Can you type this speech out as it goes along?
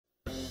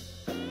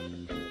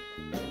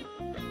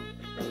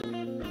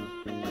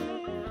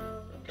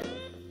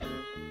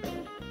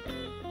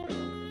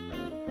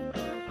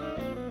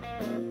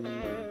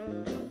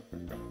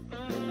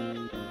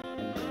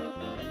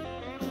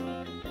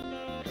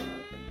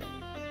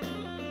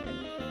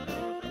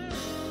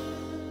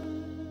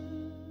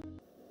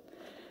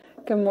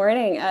Good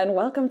morning and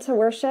welcome to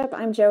worship.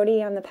 I'm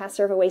Jody. I'm the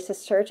pastor of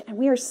Oasis Church, and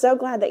we are so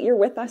glad that you're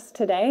with us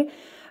today.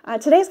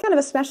 Today's kind of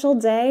a special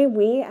day.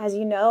 We, as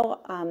you know,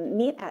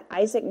 meet at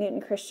Isaac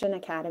Newton Christian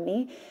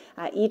Academy.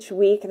 Each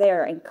week they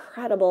are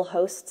incredible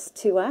hosts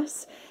to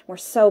us. We're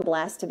so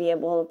blessed to be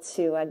able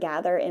to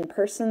gather in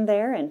person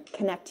there and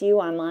connect you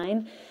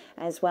online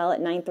as well at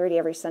 9:30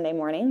 every Sunday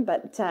morning.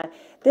 But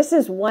this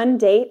is one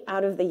date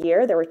out of the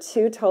year. There were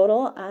two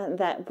total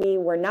that we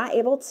were not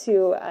able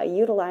to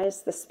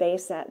utilize the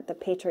space at the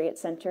Patriot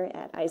Center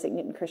at Isaac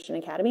Newton Christian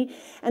Academy.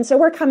 And so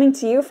we're coming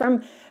to you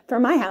from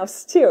my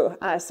house too.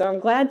 So I'm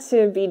glad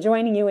to be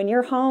joining you in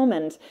your home,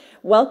 and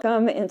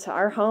welcome into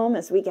our home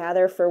as we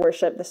gather for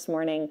worship this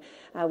morning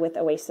with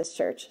Oasis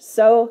Church.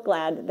 So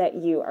glad that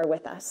you are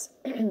with us.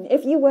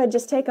 If you would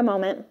just take a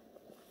moment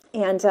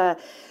and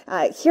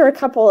hear a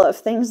couple of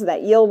things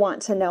that you'll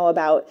want to know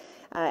about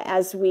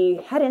as we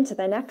head into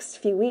the next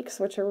few weeks,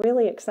 which are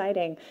really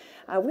exciting.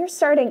 We're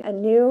starting a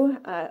new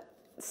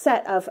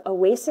set of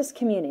Oasis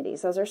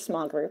communities. Those are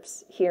small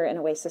groups here in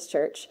Oasis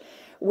Church,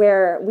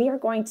 where we are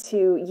going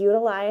to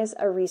utilize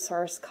a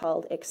resource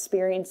called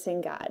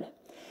Experiencing God.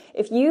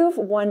 If you've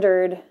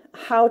wondered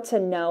how to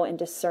know and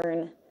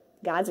discern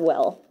God's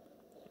will,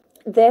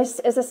 this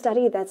is a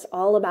study that's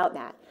all about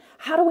that.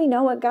 How do we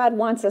know what God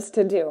wants us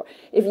to do?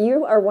 If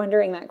you are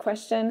wondering that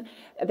question,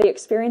 the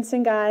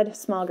Experiencing God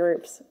small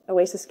groups,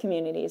 Oasis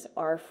communities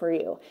are for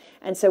you.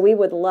 And so we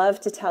would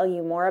love to tell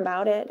you more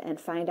about it and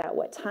find out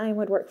what time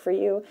would work for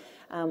you.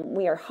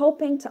 We are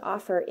hoping to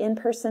offer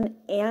in-person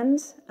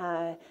and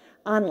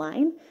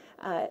online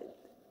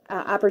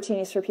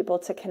opportunities for people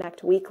to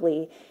connect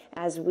weekly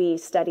as we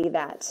study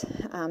that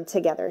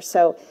together.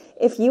 So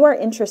if you are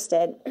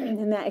interested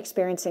in that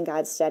Experiencing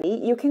God study,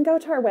 you can go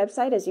to our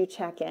website as you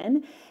check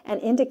in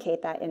and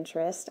indicate that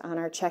interest on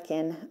our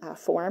check-in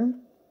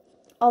form.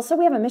 Also,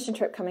 we have a mission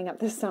trip coming up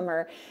this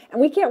summer,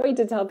 and we can't wait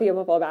to tell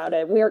people about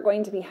it. We are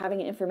going to be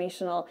having an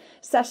informational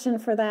session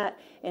for that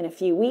in a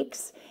few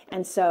weeks,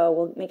 and so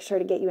we'll make sure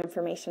to get you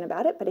information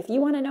about it. But if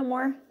you want to know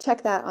more,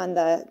 check that on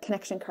the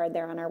connection card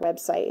there on our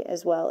website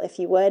as well, if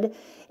you would.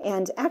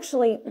 And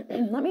actually,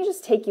 let me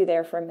just take you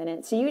there for a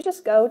minute. So you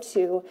just go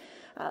to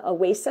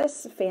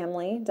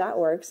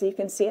oasisfamily.org, so you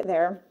can see it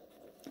there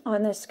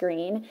on the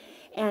screen.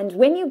 And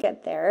when you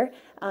get there,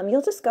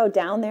 you'll just go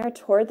down there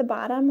toward the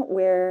bottom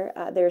where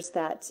there's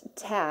that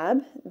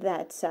tab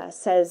that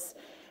says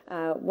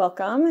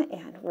welcome,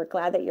 and we're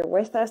glad that you're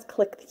with us.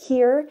 Click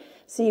here.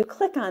 So you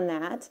click on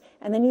that,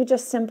 and then you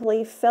just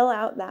simply fill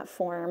out that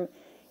form.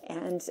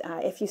 And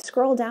if you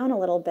scroll down a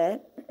little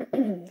bit,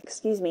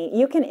 excuse me,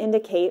 you can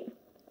indicate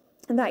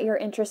that you're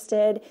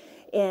interested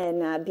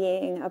in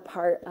being a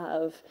part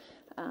of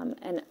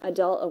an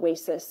adult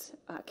Oasis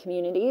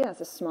community.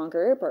 That's a small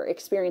group, or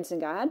Experiencing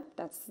God.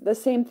 That's the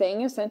same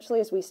thing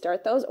essentially as we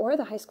start those, or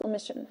the high school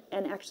mission,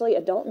 and actually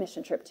adult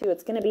mission trip too.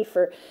 It's going to be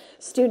for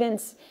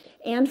students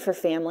and for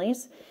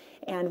families,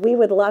 and we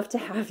would love to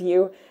have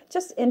you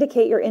just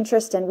indicate your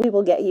interest, and we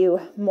will get you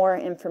more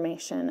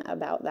information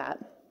about that.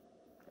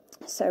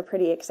 So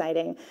pretty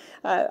exciting,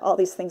 all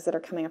these things that are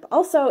coming up.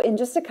 Also, in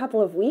just a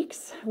couple of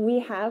weeks,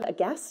 we have a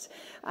guest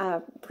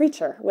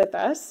preacher with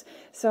us.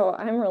 So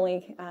I'm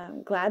really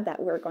glad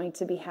that we're going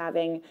to be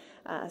having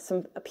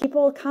some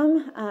people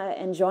come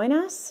and join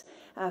us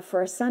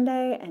for a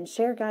Sunday and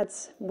share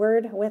God's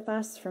word with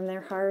us from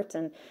their heart.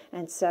 And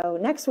so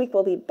next week,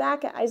 we'll be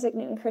back at Isaac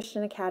Newton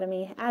Christian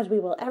Academy, as we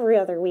will every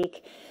other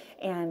week.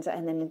 And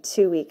then in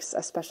 2 weeks,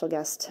 a special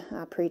guest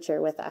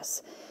preacher with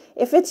us.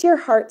 If it's your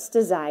heart's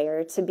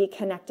desire to be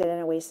connected in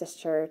Oasis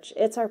Church,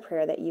 it's our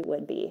prayer that you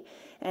would be.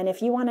 And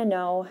if you want to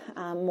know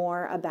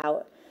more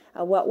about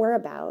what we're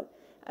about,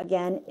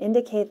 again,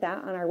 indicate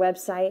that on our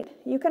website.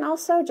 You can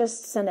also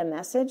just send a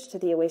message to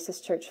the Oasis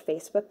Church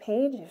Facebook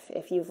page.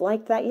 If you've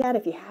liked that yet,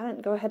 if you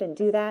haven't, go ahead and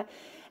do that.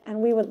 And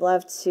we would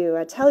love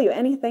to tell you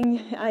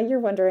anything you're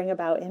wondering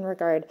about in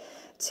regard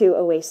to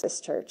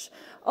Oasis Church.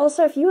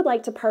 Also, if you would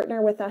like to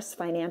partner with us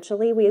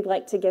financially, we'd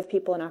like to give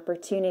people an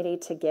opportunity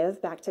to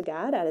give back to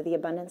God out of the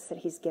abundance that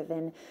He's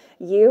given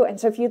you. And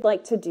so if you'd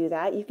like to do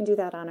that, you can do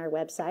that on our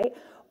website,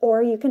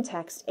 or you can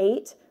text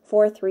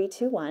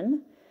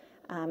 84321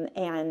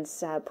 and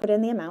put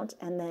in the amount,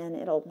 and then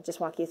it'll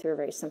just walk you through a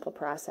very simple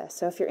process.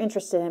 So if you're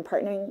interested in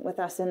partnering with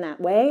us in that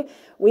way,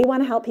 we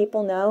want to help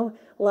people know,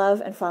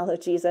 love, and follow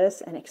Jesus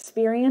and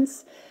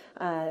experience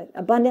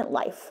abundant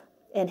life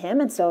in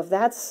Him. And so if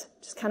that's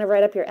just kind of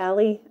right up your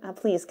alley,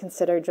 please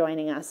consider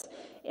joining us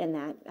in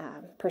that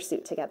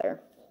pursuit together.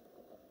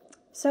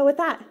 So with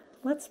that,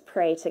 let's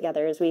pray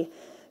together as we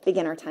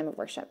begin our time of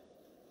worship.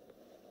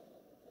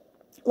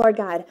 Lord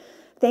God,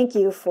 thank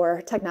you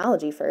for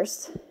technology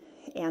first,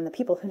 and the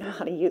people who know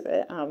how to use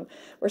it.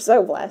 We're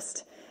so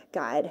blessed,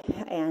 God,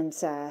 and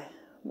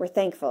we're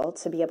thankful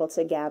to be able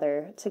to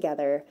gather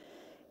together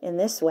in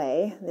this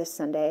way this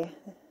Sunday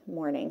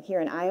morning. Here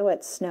in Iowa,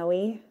 it's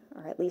snowy,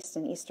 or at least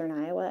in eastern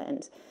Iowa,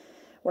 and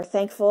we're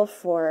thankful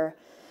for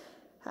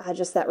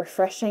just that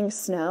refreshing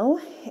snow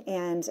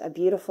and a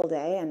beautiful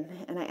day.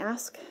 And I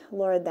ask,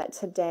 Lord, that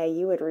today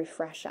you would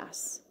refresh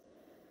us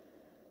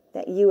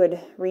that you would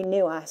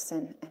renew us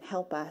and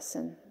help us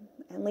and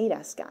lead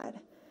us, God.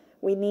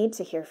 We need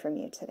to hear from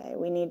you today.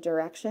 We need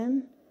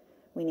direction.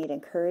 We need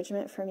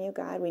encouragement from you,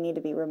 God. We need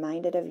to be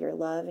reminded of your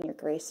love and your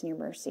grace and your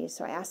mercy.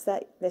 So I ask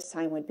that this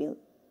time would be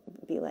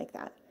like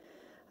that.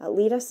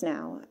 Lead us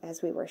now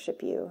as we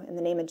worship you. In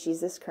the name of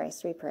Jesus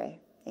Christ, we pray.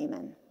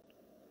 Amen.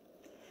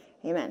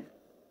 Amen.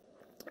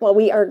 Well,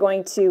 we are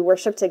going to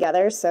worship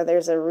together, so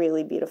there's a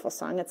really beautiful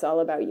song. It's all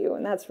about you,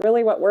 and that's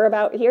really what we're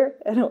about here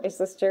at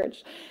Oasis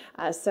Church.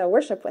 So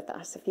worship with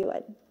us, if you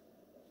would.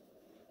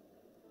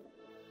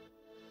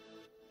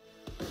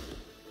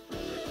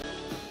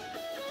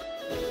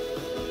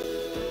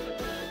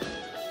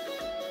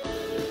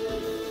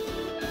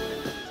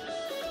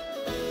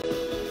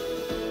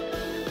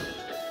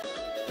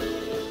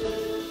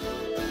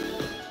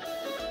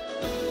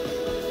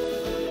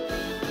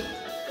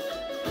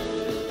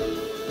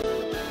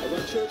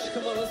 Church,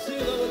 come on, let's sing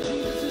about what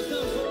Jesus has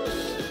done for us.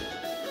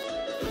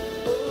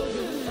 Oh,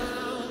 you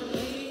found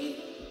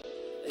me,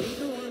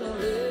 even when I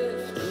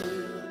left you.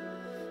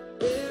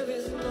 There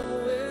is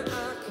nowhere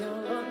I can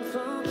run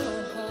from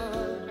your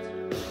heart.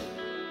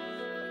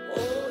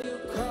 Oh, you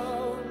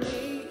called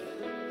me,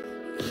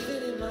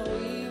 even in my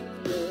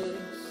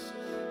weakness.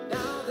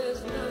 Now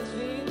there's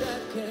nothing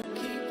that can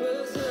keep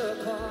us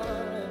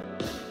apart.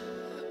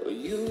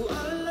 You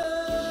are love.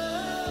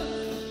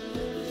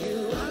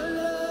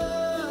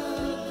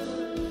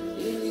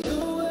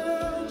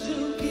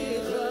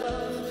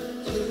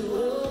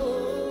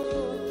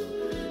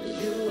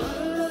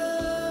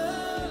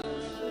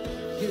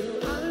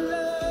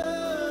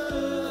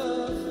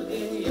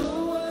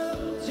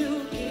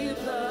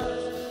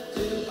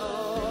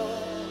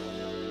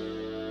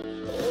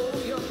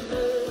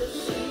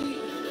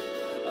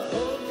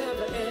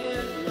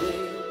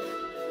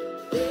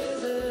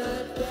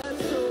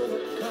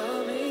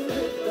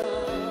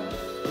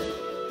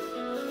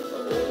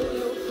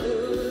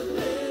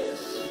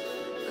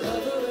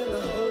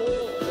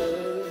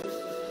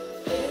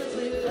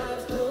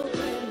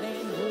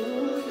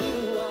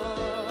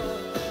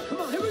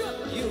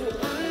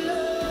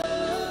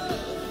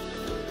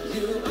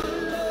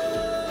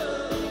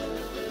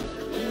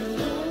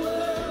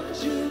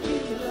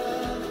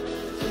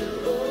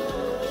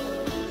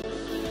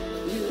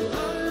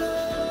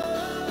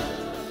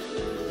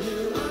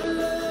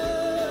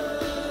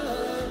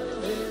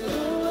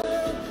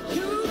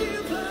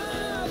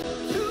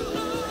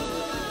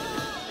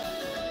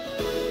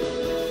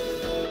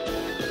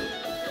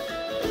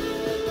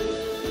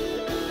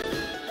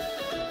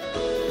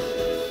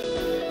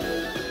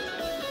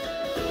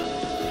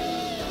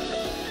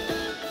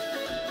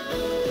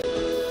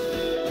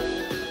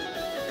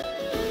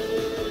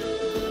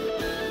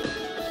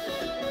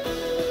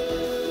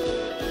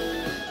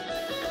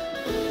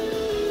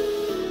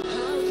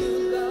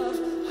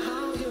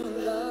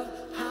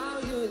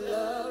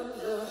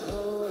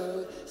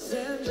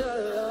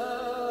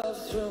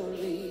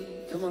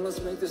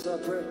 Let's make this our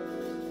prayer.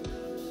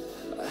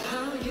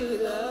 How you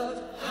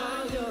love,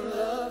 how you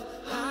love,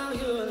 how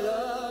you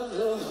love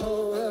the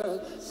whole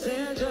world.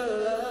 Send your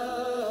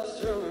love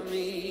through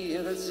me.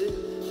 Yeah, that's it.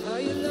 How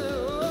you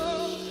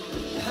love,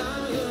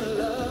 how you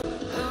love,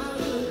 how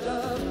you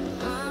love,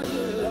 how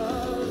you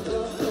love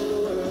the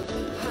whole world.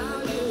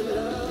 How you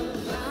love,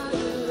 how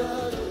you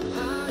love,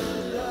 how you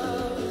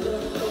love the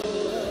whole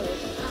world.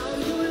 How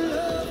you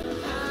love,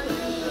 how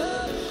you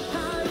love,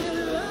 how you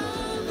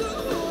love the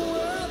whole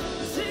world.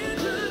 Send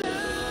your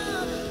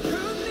love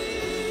through me.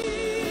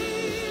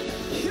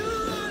 You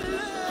are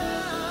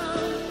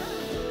love.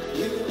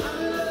 You are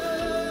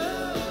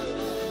love.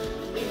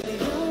 In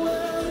your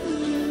world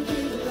you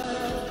give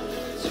love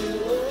to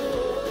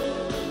all.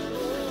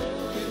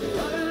 You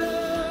are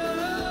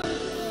love.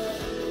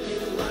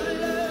 You are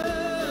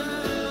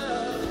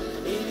love.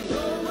 In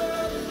your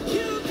world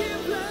you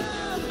give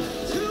love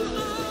to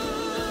all.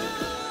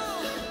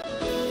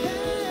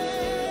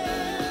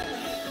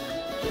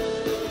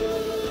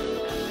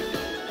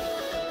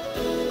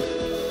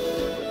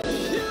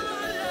 You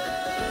are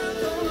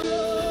love, oh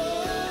Lord.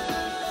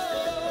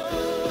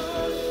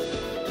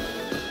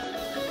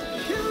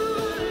 You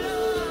are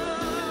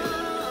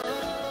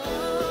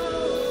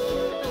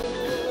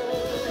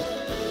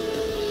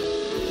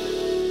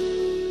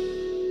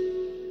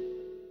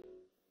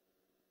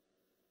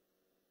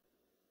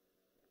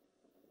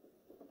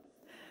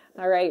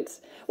All right.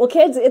 Well,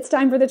 kids, it's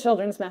time for the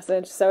children's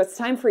message. So it's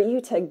time for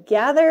you to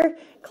gather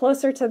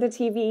closer to the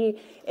TV,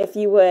 if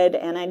you would.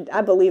 And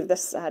I believe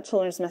this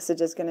children's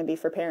message is going to be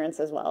for parents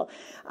as well.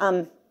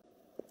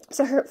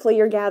 So hopefully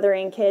you're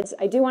gathering, kids.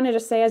 I do want to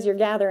just say as you're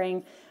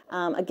gathering,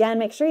 again,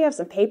 make sure you have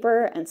some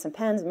paper and some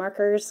pens,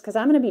 markers, because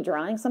I'm going to be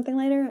drawing something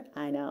later.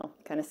 I know,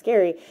 kind of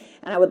scary.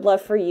 And I would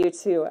love for you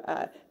to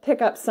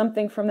pick up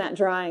something from that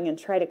drawing and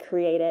try to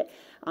create it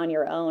on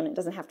your own. It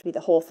doesn't have to be the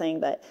whole thing,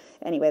 but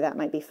anyway, that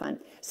might be fun.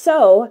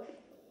 So,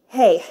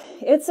 hey,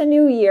 it's a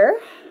new year,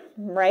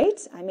 right?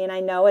 I mean,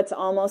 I know it's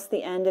almost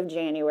the end of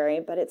January,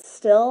 but it's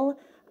still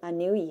a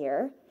new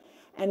year.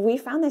 And we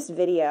found this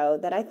video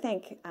that I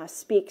think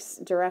speaks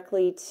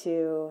directly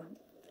to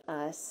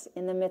us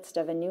in the midst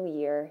of a new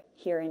year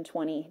here in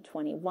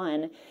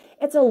 2021.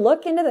 It's a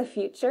look into the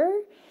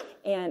future,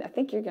 and I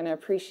think you're going to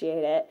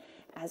appreciate it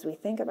as we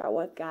think about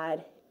what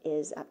God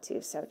is up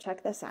to. So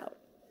check this out.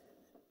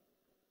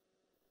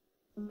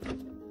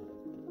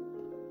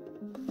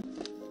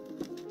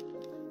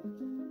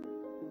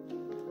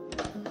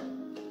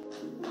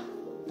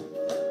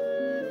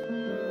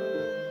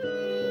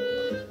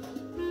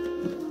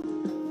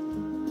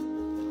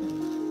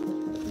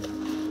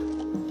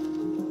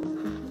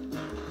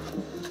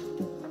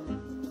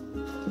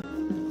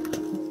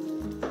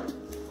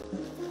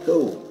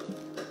 So,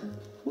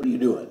 what are you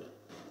doing?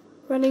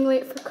 Running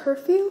late for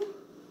curfew?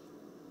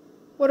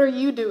 What are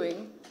you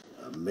doing?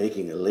 I'm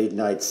making a late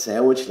night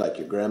sandwich like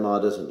your grandma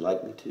doesn't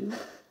like me to.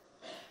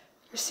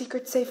 Your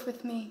secret's safe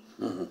with me.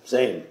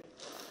 Same.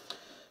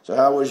 So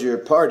how was your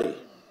party?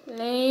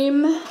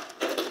 Lame.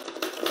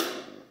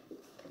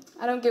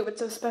 I don't get what's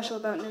so special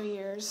about New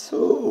Year's.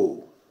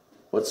 Oh,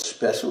 what's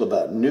special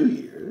about New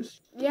Year's?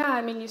 Yeah,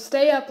 I mean, you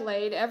stay up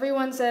late,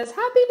 everyone says,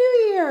 Happy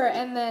New Year,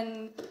 and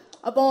then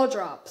a ball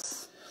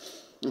drops.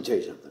 Let me tell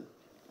you something.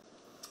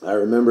 I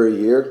remember a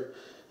year,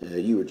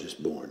 you were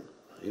just born.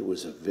 It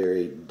was a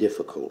very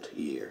difficult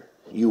year.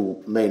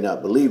 You may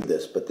not believe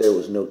this, but there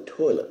was no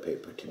toilet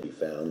paper to be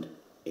found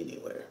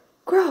anywhere.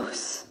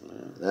 Gross.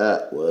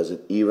 That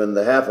wasn't even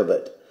the half of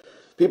it.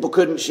 People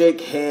couldn't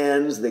shake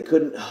hands, they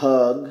couldn't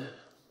hug.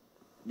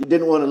 You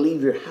didn't want to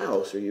leave your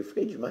house or you're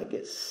afraid you might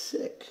get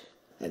sick.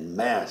 And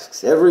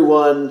masks.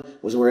 Everyone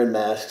was wearing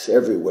masks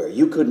everywhere.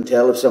 You couldn't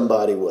tell if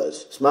somebody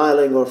was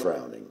smiling or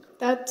frowning.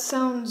 That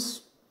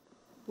sounds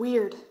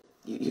weird.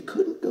 You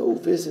couldn't go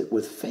visit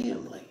with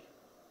family.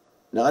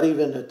 Not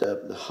even at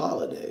the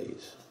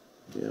holidays.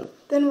 Yeah.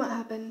 Then what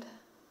happened?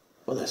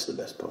 Well, that's the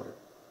best part.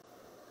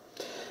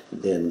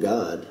 Then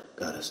God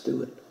got us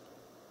through it.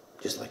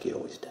 Just like he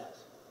always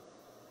does.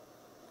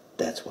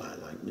 That's why I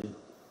like new.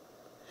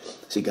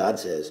 See, God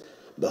says,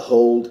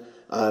 behold,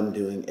 I'm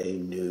doing a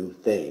new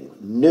thing.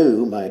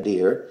 New, my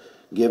dear,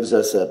 gives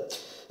us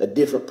a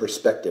different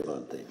perspective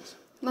on things.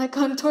 Like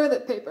on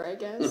toilet paper, I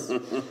guess.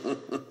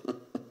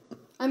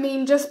 I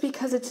mean, just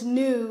because it's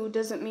new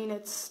doesn't mean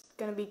it's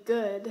gonna be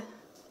good.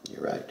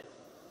 You're right.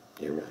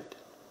 You're right.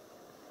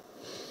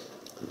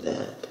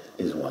 That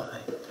is why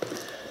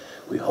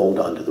we hold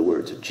on to the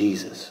words of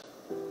Jesus,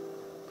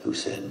 who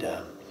said,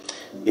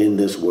 in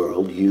this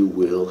world you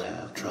will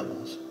have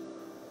troubles,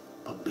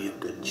 but be of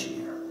good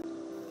cheer.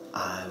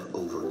 I've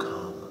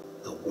overcome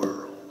the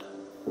world.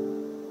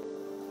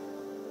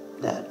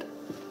 That,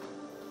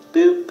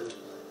 boop,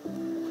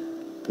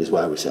 is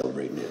why we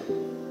celebrate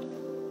new.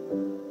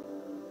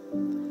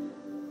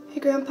 Hey,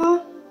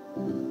 Grandpa.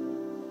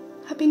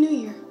 Happy New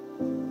Year.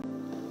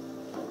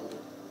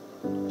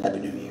 Happy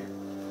New Year.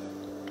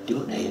 Do you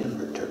want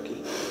ham or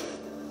turkey?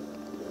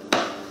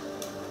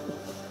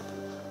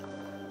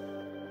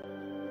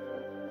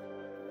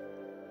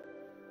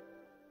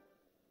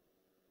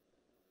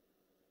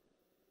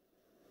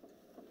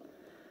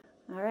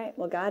 All right,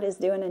 well, God is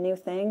doing a new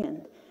thing,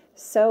 and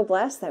so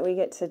blessed that we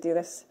get to do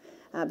this,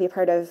 be a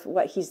part of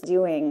what he's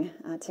doing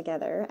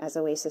together as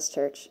Oasis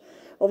Church.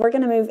 Well, we're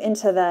going to move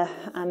into the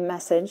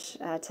message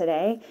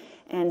today,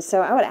 and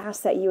so I would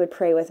ask that you would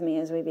pray with me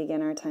as we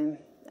begin our time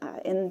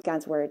in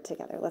God's Word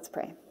together. Let's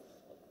pray.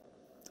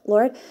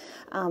 Lord,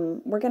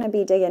 we're going to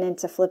be digging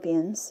into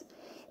Philippians,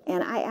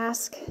 and I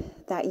ask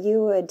that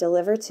you would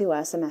deliver to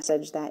us a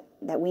message that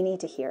we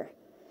need to hear.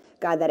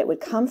 God, that it would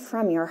come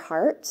from your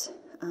heart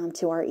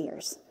to our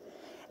ears,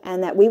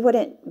 and that we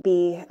wouldn't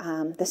be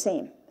the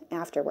same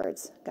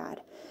afterwards,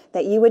 God.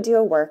 That you would do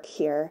a work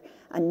here,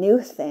 a new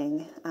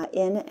thing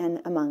in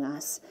and among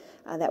us,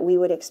 that we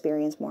would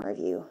experience more of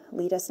you.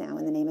 Lead us now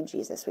in the name of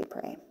Jesus, we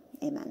pray.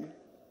 Amen.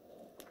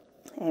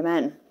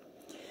 Amen.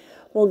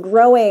 Well,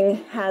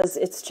 growing has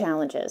its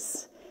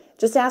challenges.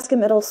 Just ask a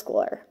middle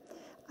schooler.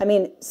 I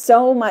mean,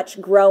 so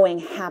much growing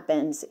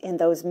happens in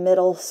those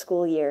middle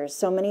school years.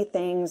 So many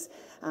things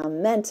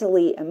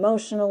mentally,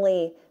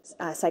 emotionally,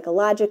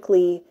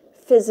 psychologically,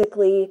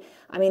 physically.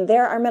 I mean,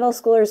 there are middle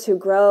schoolers who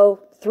grow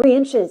 3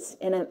 inches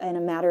in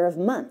a matter of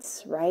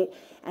months, right?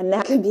 And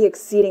that can be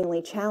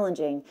exceedingly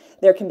challenging.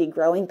 There can be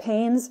growing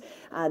pains.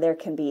 There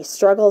can be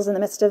struggles in the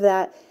midst of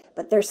that.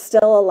 But there's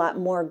still a lot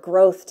more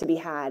growth to be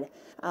had.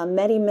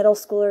 Many middle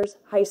schoolers,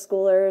 high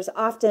schoolers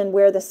often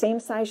wear the same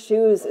size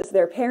shoes as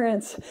their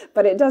parents,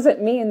 but it doesn't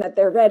mean that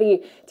they're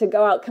ready to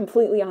go out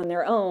completely on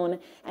their own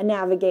and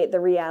navigate the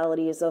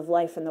realities of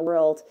life in the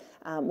world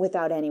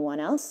without anyone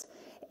else.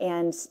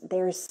 And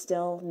there's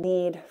still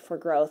need for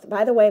growth.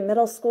 By the way,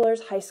 middle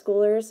schoolers, high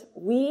schoolers,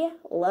 we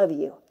love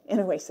you in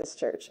Oasis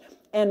Church.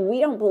 And we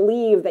don't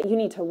believe that you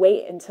need to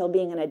wait until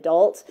being an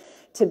adult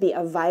to be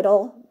a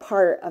vital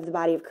part of the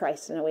body of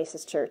Christ in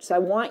Oasis Church. So I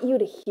want you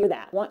to hear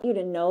that. I want you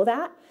to know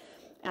that.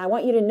 And I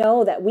want you to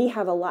know that we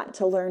have a lot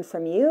to learn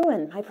from you.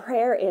 And my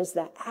prayer is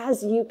that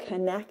as you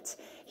connect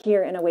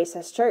here in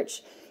Oasis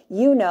Church,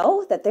 you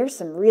know that there's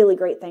some really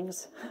great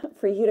things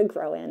for you to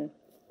grow in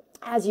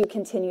as you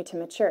continue to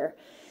mature.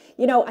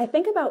 You know, I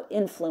think about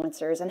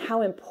influencers and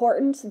how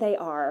important they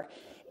are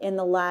in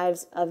the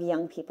lives of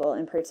young people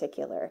in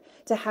particular.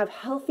 To have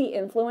healthy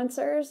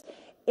influencers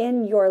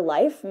in your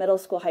life, middle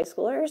school, high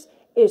schoolers,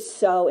 is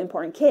so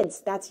important.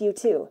 Kids, that's you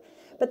too.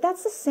 But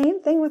that's the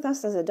same thing with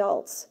us as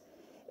adults.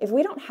 If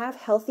we don't have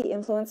healthy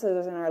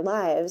influencers in our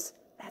lives,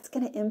 that's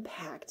going to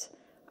impact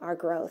our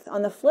growth.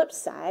 On the flip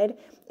side,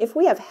 if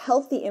we have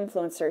healthy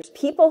influencers,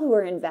 people who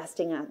are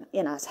investing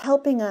in us,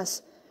 helping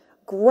us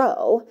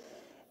grow,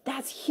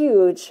 that's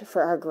huge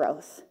for our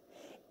growth.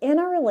 In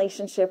our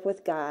relationship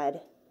with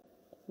God,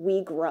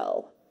 we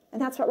grow.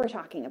 And that's what we're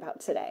talking about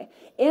today.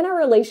 In our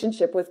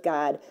relationship with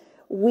God,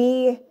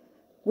 we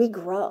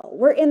grow.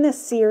 We're in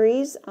this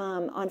series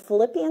on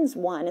Philippians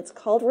 1. It's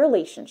called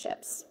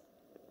Relationships.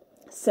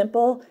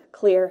 Simple,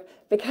 clear,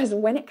 because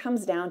when it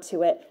comes down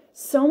to it,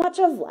 so much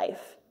of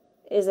life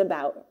is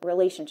about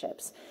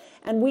relationships.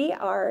 And we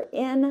are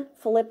in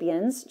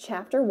Philippians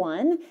chapter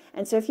 1.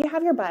 And so if you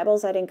have your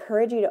Bibles, I'd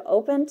encourage you to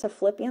open to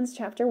Philippians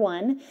chapter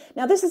 1.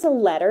 Now, this is a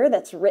letter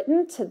that's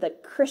written to the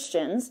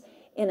Christians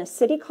in a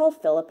city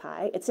called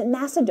Philippi. It's in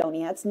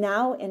Macedonia. It's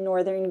now in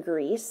northern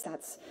Greece.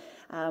 That's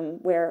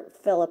where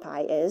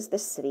Philippi is,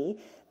 this city.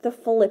 The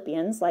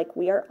Philippians, like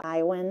we are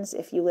Iowans.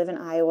 If you live in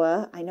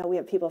Iowa, I know we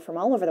have people from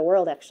all over the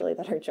world actually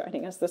that are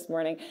joining us this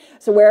morning.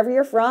 So wherever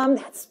you're from,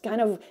 that's kind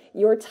of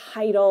your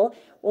title.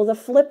 Well, the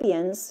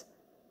Philippians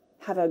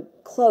have a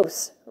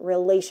close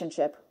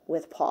relationship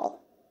with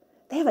Paul.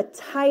 They have a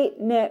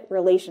tight-knit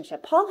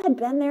relationship. Paul had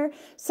been there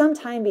some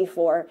time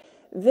before,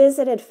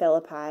 visited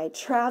Philippi,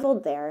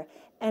 traveled there,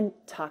 and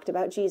talked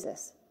about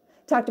Jesus.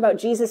 Talked about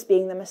Jesus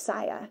being the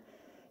Messiah.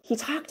 He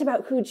talked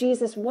about who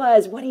Jesus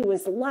was, what he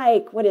was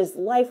like, what his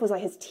life was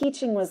like, his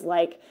teaching was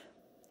like,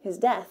 his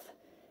death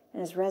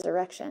and his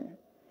resurrection.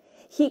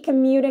 He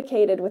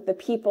communicated with the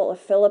people of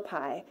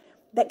Philippi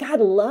that God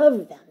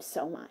loved them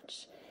so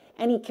much.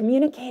 And he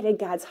communicated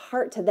God's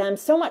heart to them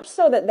so much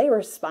so that they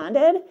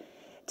responded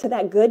to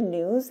that good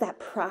news, that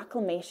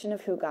proclamation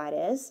of who God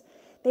is.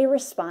 They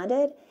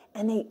responded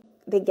and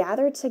they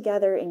gathered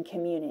together in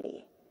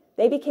community.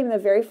 They became the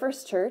very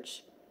first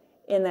church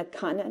in the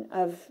continent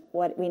of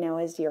what we know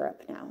as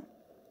Europe now,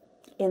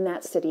 in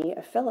that city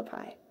of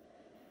Philippi.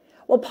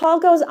 Well, Paul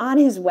goes on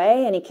his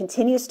way and he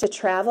continues to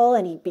travel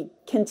and he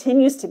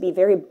continues to be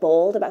very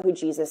bold about who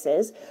Jesus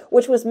is,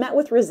 which was met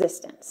with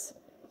resistance.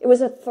 It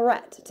was a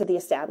threat to the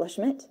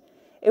establishment.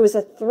 It was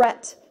a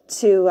threat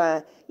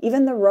to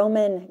even the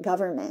Roman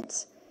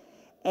government.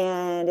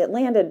 And it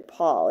landed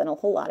Paul in a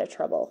whole lot of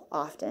trouble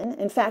often.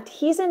 In fact,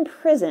 he's in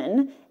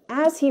prison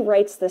as he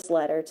writes this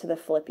letter to the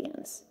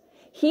Philippians.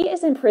 He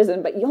is in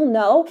prison, but you'll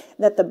know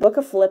that the book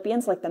of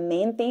Philippians, like the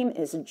main theme,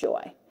 is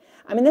joy.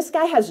 I mean, this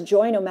guy has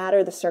joy no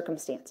matter the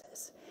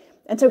circumstances.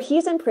 And so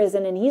he's in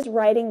prison and he's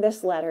writing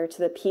this letter to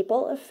the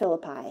people of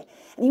Philippi.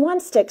 And he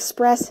wants to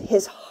express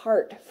his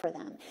heart for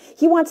them.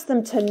 He wants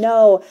them to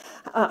know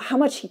how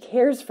much he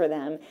cares for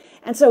them.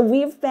 And so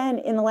we've been,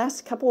 in the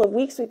last couple of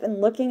weeks, we've been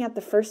looking at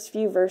the first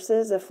few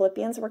verses of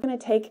Philippians. We're going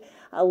to take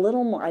a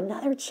little more,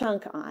 another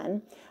chunk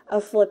on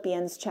of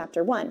Philippians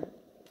chapter 1.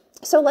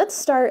 So let's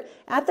start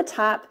at the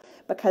top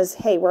because,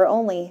 hey, we're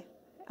only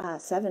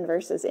 7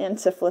 verses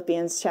into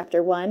Philippians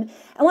chapter 1.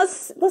 And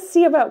let's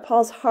see about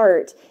Paul's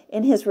heart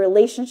in his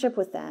relationship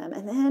with them.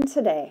 And then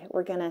today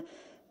we're going to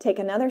take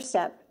another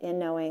step in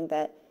knowing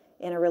that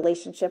in a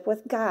relationship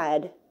with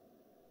God,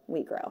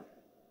 we grow.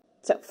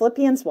 So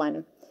Philippians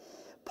 1.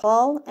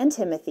 Paul and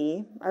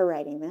Timothy are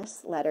writing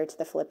this letter to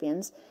the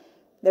Philippians.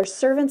 They're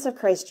servants of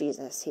Christ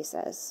Jesus, he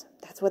says.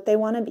 That's what they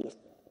want to be.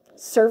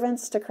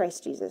 Servants to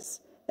Christ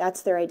Jesus.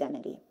 That's their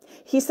identity.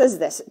 He says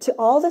this, to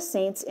all the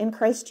saints in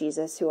Christ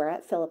Jesus who are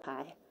at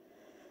Philippi,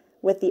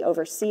 with the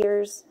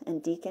overseers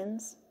and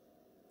deacons,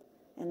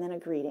 and then a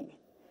greeting.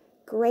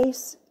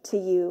 Grace to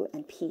you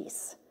and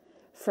peace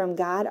from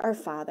God our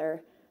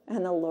Father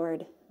and the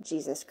Lord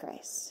Jesus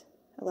Christ.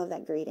 I love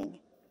that greeting.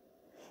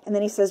 And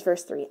then he says,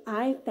 verse 3,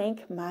 I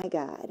thank my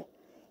God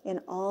in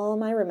all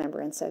my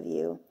remembrance of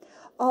you,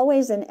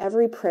 always in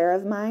every prayer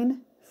of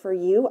mine for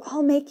you,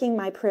 all making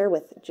my prayer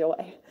with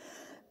joy,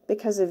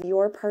 because of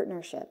your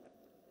partnership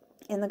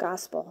in the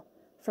gospel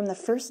from the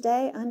first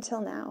day until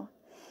now.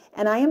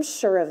 And I am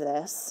sure of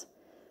this,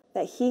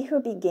 that he who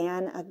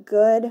began a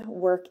good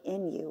work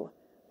in you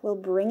will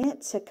bring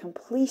it to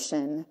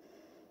completion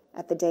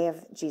at the day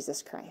of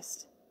Jesus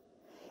Christ.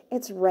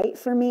 It's right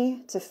for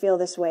me to feel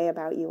this way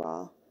about you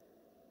all,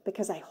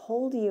 because I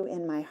hold you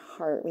in my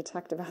heart. We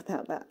talked about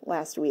that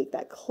last week,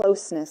 that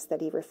closeness that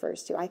he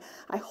refers to.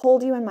 I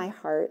hold you in my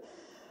heart,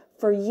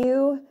 for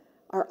you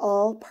are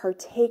all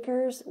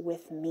partakers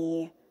with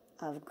me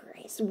of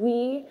grace.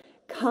 We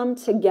come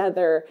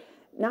together,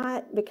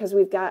 not because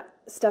we've got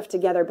stuff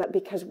together, but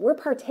because we're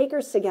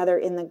partakers together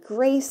in the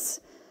grace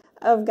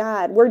of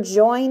God. We're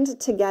joined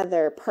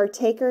together,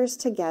 partakers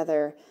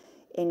together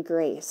in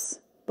grace,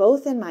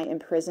 both in my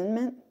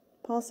imprisonment,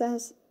 Paul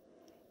says,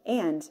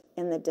 and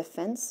in the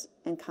defense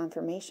and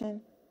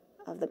confirmation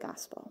of the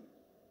gospel.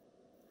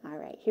 All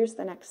right, here's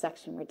the next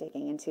section we're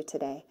digging into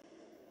today.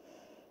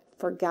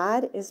 For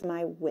God is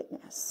my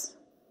witness,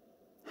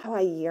 how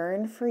I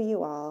yearn for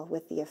you all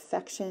with the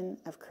affection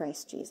of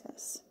Christ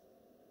Jesus.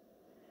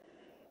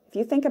 If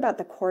you think about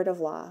the court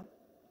of law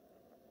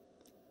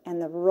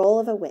and the role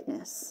of a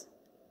witness,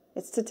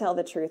 it's to tell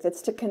the truth.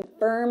 It's to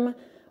confirm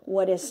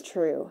what is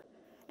true.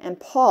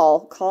 And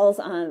Paul calls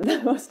on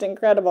the most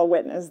incredible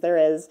witness there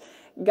is,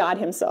 God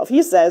himself.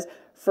 He says,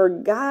 "For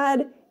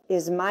God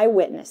is my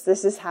witness.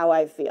 This is how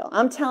I feel.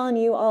 I'm telling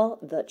you all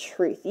the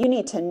truth. You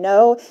need to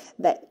know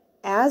that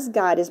as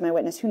God is my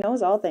witness, who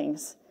knows all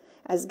things,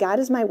 as God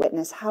is my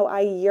witness, how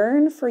I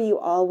yearn for you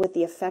all with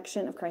the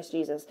affection of Christ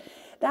Jesus."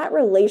 That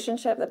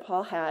relationship that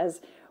Paul has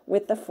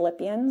with the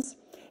Philippians,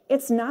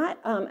 it's not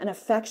an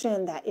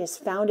affection that is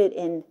founded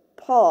in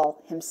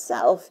Paul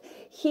himself.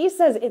 He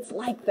says it's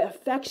like the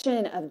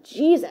affection of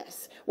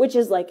Jesus, which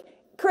is like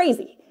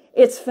crazy.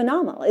 It's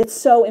phenomenal. It's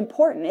so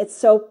important. It's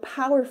so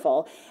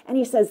powerful. And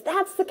he says,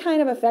 that's the kind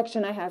of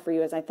affection I have for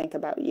you as I think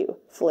about you,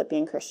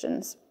 Philippian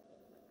Christians.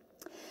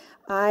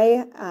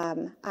 I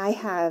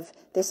have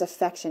this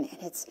affection,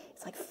 and it's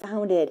like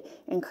founded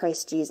in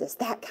Christ Jesus.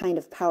 That kind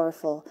of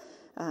powerful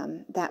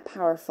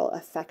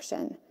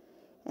affection.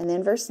 And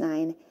then verse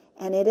 9,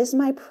 "And it is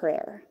my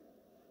prayer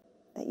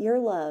that your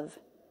love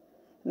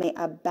may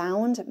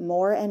abound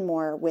more and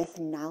more with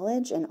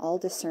knowledge and all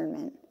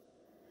discernment,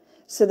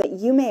 so that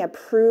you may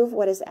approve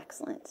what is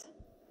excellent,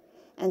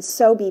 and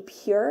so be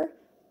pure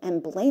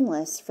and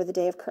blameless for the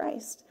day of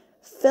Christ,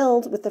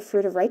 filled with the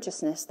fruit of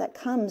righteousness that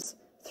comes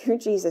through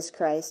Jesus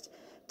Christ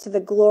to the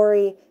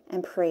glory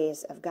and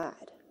praise of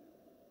God."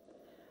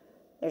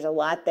 There's a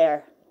lot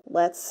there.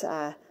 Let's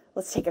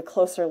take a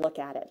closer look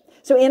at it.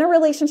 So in a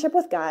relationship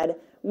with God,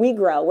 we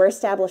grow. We're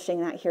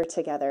establishing that here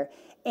together.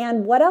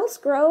 And what else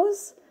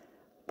grows?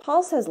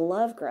 Paul says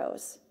love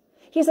grows.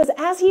 He says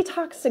as he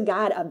talks to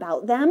God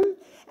about them,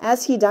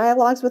 as he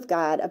dialogues with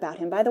God about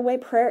him. By the way,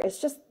 prayer is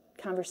just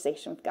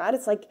conversation with God.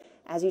 It's like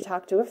as you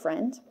talk to a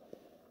friend.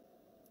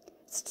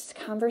 It's just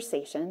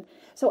conversation.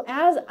 So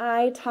as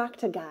I talk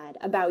to God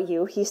about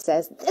you, he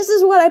says, this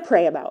is what I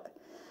pray about.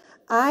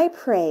 I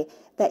pray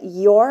that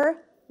your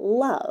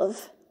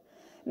love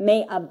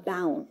may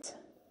abound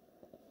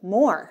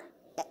more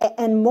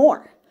and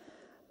more.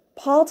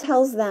 Paul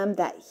tells them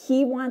that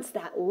he wants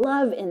that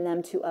love in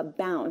them to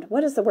abound.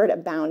 What does the word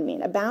abound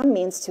mean? Abound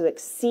means to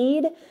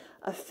exceed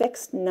a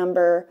fixed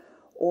number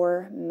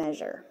or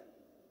measure.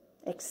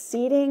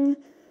 Exceeding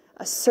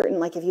a certain,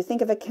 like if you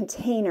think of a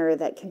container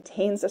that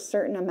contains a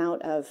certain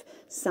amount of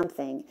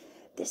something,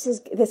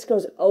 this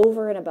goes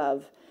over and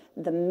above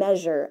the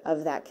measure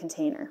of that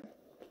container.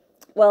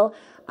 Well,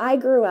 I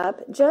grew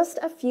up just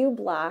a few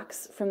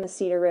blocks from the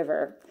Cedar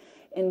River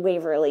in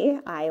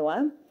Waverly,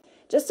 Iowa.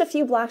 Just a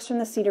few blocks from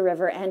the Cedar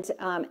River, and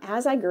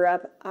as I grew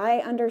up, I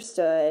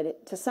understood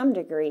to some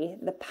degree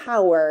the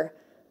power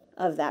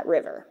of that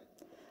river.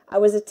 I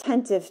was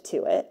attentive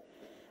to it,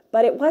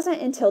 but it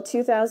wasn't until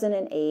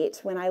 2008,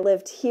 when I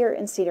lived here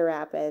in Cedar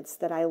Rapids,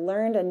 that I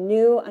learned a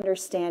new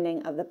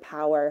understanding of the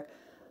power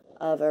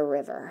of a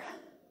river.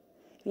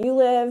 If you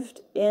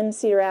lived in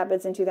Cedar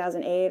Rapids in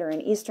 2008 or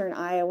in eastern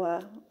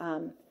Iowa,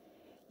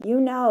 you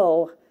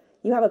know,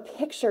 you have a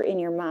picture in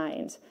your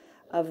mind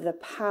of the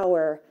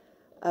power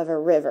of a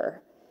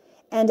river.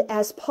 And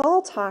as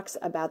Paul talks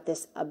about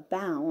this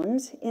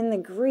abound in the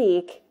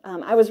Greek,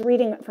 I was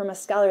reading from a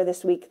scholar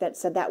this week that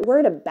said that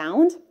word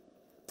abound,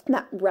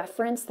 that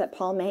reference that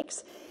Paul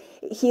makes,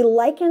 he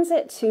likens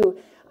it to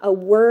a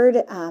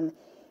word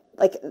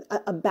like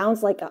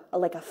abounds like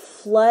a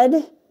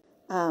flood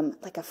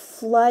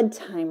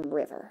time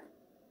river.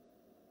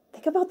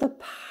 Think about the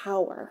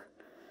power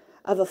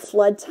of a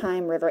flood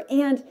time river,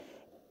 and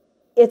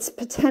it's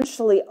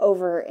potentially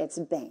over its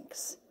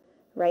banks,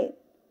 right?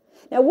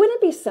 Now, wouldn't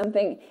it be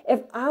something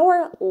if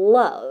our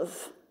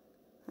love,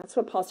 that's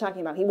what Paul's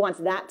talking about, he wants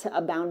that to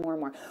abound more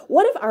and more.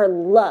 What if our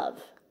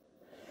love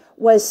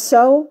was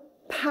so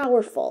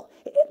powerful,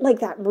 like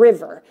that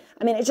river?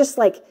 I mean, it's just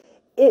like,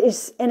 it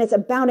is, and it's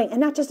abounding, and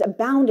not just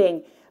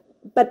abounding,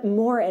 but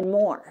more and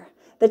more.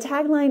 The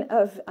tagline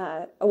of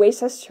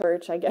Oasis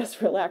Church, I guess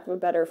for lack of a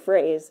better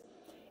phrase,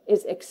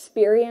 is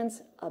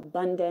experience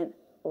abundant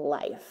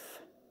life.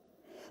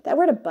 That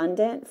word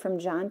abundant from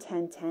John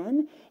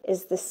 10:10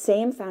 is the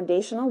same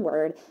foundational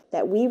word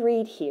that we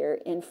read here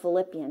in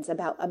Philippians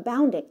about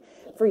abounding.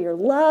 For your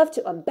love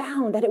to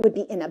abound, that it would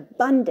be in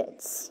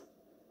abundance.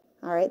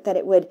 All right, that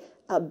it would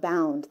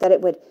abound, that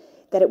it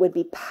would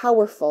be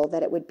powerful,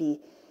 that it would be,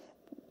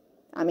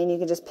 I mean, you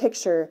can just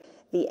picture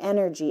the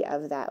energy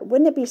of that.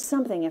 Wouldn't it be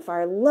something if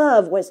our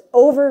love was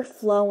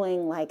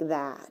overflowing like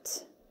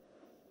that?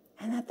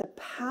 And that the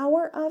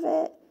power of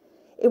it,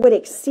 it would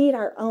exceed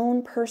our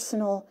own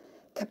personal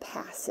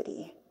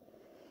capacity.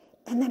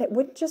 And that it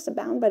wouldn't just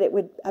abound, but it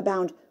would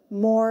abound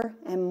more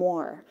and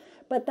more.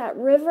 But that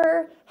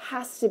river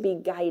has to be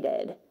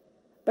guided.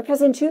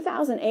 Because in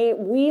 2008,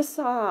 we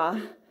saw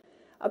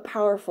a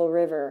powerful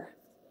river.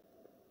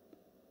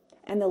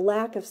 And the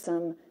lack of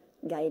some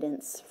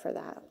guidance for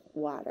that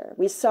water.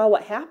 We saw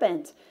what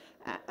happened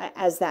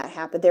as that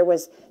happened. There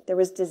was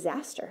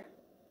disaster.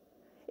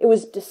 It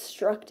was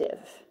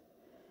destructive.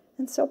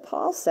 And so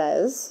Paul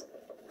says,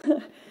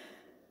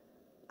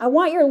 I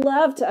want your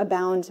love to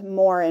abound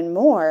more and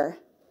more.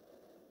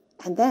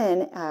 And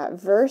then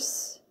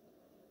verse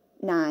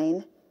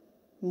 9,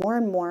 more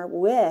and more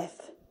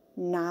with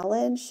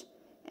knowledge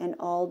and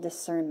all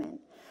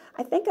discernment.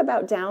 I think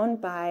about down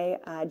by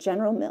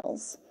General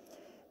Mills.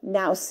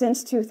 Now,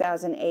 since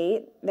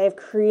 2008, they've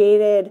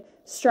created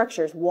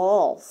structures,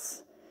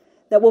 walls,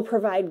 that will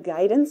provide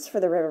guidance for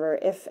the river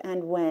if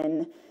and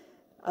when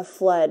a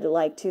flood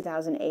like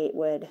 2008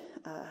 would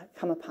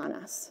come upon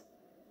us.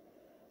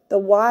 The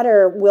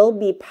water will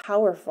be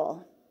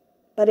powerful,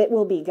 but it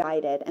will be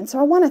guided. And so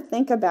I want to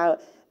think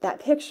about that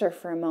picture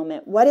for a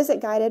moment. What is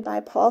it guided by?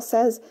 Paul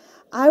says,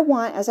 I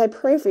want, as I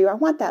pray for you, I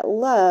want that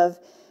love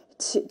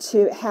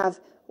to have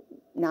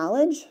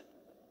knowledge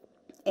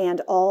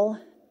and all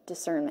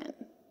discernment.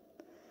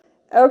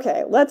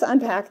 Okay, let's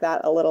unpack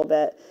that a little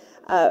bit.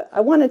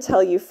 I want to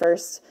tell you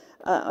first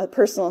a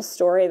personal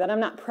story that I'm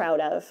not proud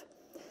of,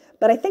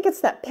 but I think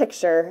it's that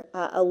picture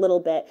a little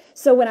bit.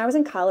 So when I was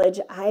in college,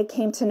 I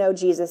came to know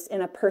Jesus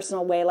in a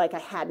personal way like I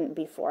hadn't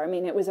before. I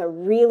mean, it was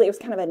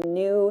kind of a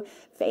new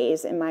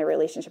phase in my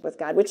relationship with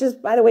God, which is,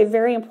 by the way,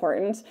 very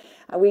important.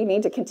 We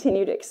need to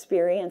continue to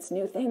experience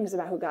new things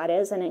about who God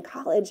is. And in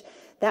college,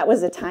 that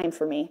was a time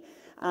for me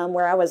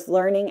where I was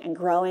learning and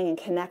growing and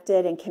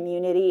connected in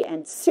community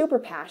and super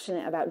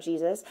passionate about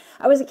Jesus.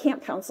 I was a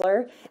camp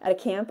counselor at a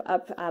camp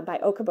up by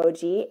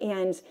Okoboji,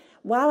 and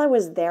while I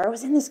was there, I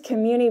was in this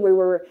community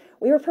where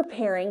we were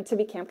preparing to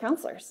be camp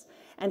counselors.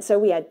 And so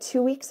we had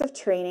 2 weeks of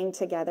training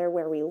together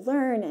where we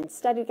learned and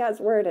studied God's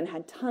word and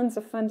had tons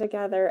of fun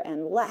together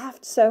and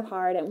laughed so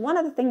hard. And one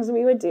of the things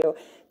we would do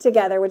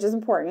together, which is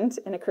important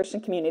in a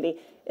Christian community,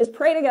 is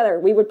pray together.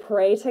 We would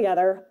pray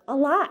together a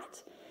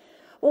lot.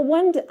 Well,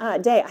 one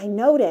day I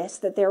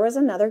noticed that there was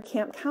another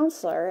camp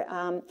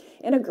counselor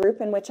in a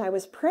group in which I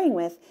was praying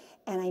with,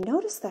 and I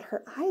noticed that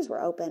her eyes were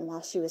open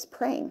while she was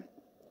praying.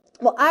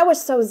 Well, I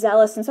was so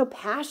zealous and so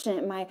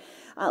passionate in my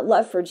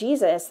love for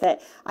Jesus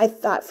that I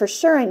thought for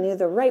sure I knew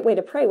the right way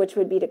to pray, which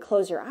would be to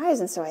close your eyes.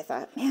 And so I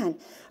thought, man,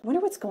 I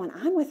wonder what's going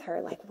on with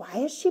her. Like, why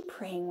is she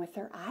praying with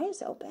her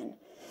eyes open?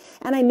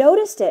 And I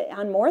noticed it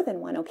on more than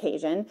one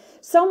occasion.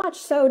 So much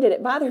so did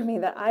it bother me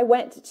that I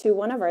went to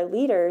one of our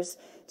leaders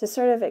to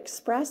sort of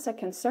express a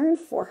concern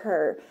for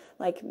her.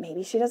 Like,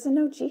 maybe she doesn't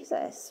know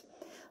Jesus.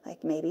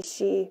 Like, maybe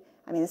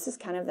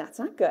that's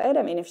not good.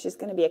 I mean, if she's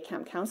going to be a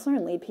camp counselor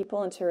and lead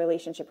people into a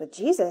relationship with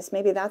Jesus,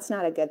 maybe that's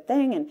not a good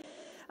thing.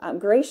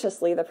 And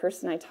graciously, the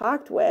person I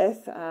talked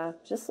with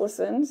just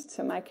listened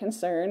to my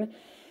concern.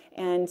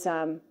 And,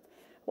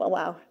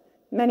 wow.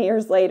 Many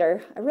years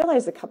later, I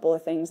realized a couple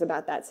of things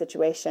about that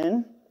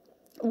situation.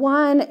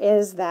 One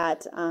is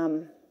that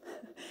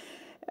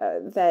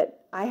that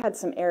I had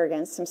some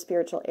arrogance, some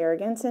spiritual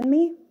arrogance in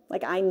me.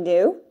 Like, I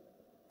knew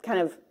kind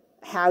of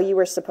how you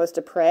were supposed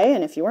to pray,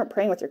 and if you weren't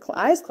praying with your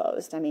eyes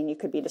closed, I mean, you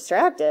could be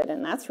distracted,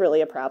 and that's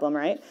really a problem,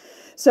 right?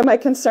 So my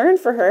concern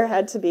for her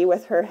had to be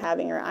with her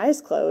having her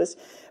eyes closed.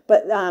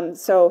 But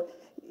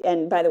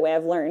and by the way,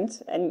 I've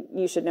learned, and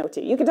you should know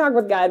too, you can talk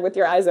with God with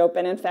your eyes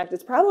open. In fact,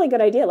 it's probably a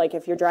good idea. Like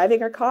if you're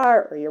driving a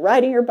car or you're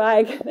riding your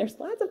bike, there's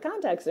lots of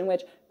contexts in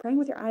which praying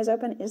with your eyes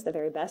open is the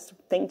very best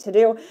thing to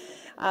do.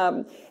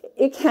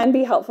 It can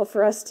be helpful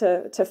for us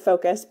to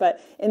focus,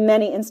 but in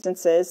many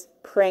instances,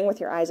 praying with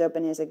your eyes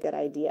open is a good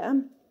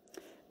idea.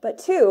 But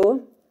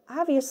two,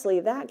 obviously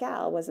that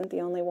gal wasn't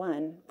the only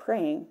one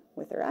praying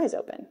with her eyes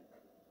open.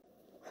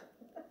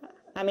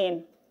 I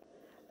mean,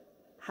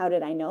 how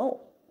did I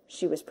know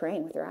she was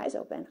praying with her eyes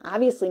open?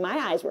 Obviously, my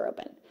eyes were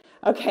open.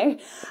 Okay?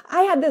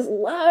 I had this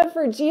love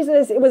for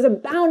Jesus. It was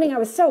abounding. I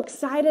was so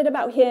excited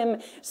about him,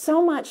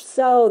 so much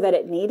so that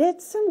it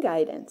needed some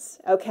guidance.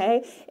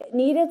 Okay? It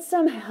needed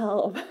some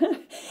help.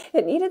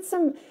 It needed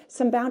some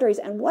boundaries.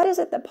 And what is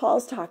it that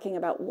Paul's talking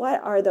about?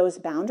 What are those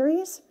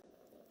boundaries?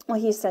 Well,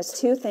 he says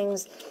two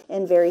things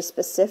in very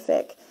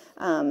specific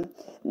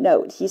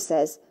note. He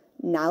says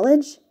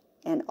knowledge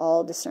and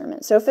all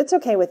discernment. So if it's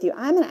okay with you,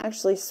 I'm going to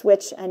actually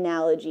switch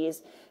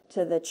analogies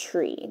to the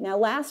tree. Now,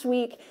 last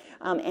week,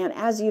 and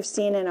as you've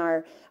seen in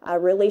our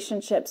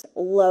relationships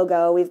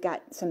logo, we've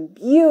got some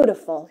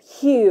beautiful,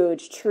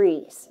 huge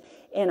trees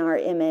in our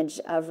image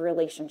of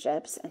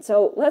relationships. And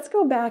so let's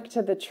go back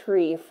to the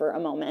tree for a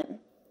moment.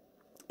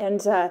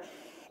 And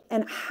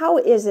how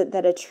is it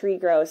that a tree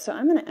grows? So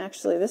I'm going to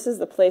actually, this is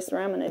the place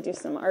where I'm going to do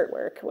some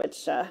artwork,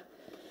 which,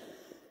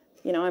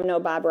 I'm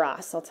no Bob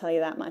Ross, I'll tell you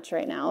that much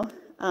right now.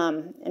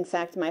 In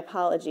fact, my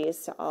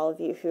apologies to all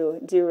of you who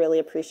do really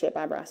appreciate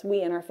Bob Ross.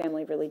 We in our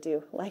family really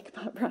do like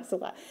Bob Ross a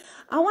lot.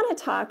 I want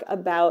to talk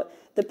about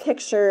the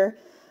picture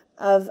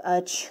of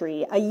a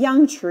tree, a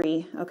young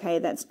tree, okay,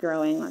 that's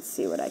growing. Let's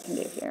see what I can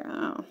do here.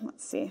 Oh,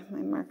 let's see. My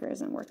marker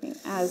isn't working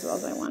as well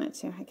as I want it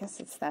to. I guess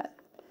it's the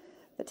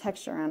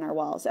texture on our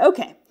walls.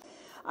 Okay.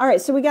 All right,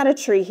 so we got a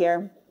tree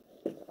here,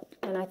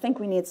 and I think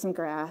we need some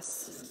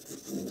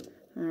grass.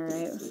 All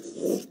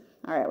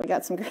right, we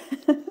got some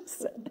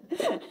grass.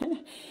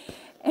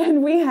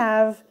 And we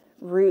have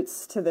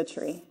roots to the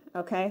tree,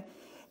 okay?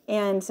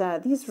 And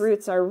these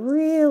roots are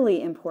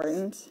really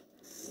important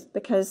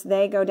because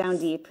they go down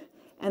deep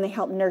and they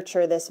help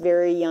nurture this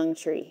very young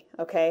tree,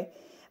 okay?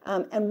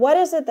 And what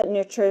is it that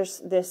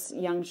nurtures this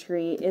young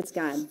tree? It's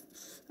God,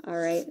 all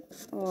right?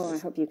 Oh, I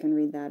hope you can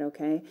read that,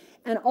 okay?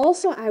 And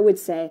also, I would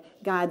say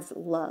God's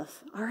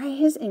love, all right?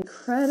 His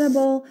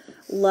incredible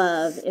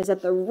love is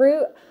at the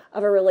root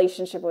of a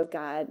relationship with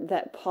God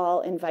that Paul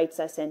invites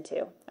us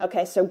into,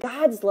 okay? So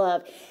God's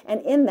love,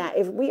 and in that,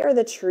 if we are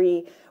the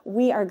tree,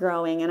 we are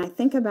growing. And I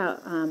think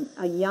about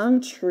a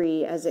young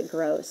tree as it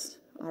grows,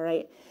 all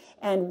right?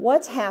 And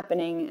what's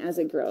happening as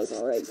it grows?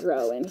 All right,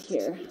 grow in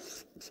here.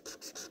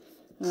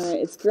 All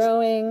right, it's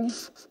growing,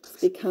 it's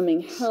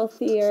becoming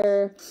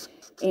healthier,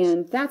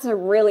 and that's a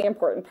really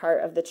important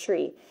part of the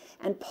tree.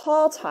 And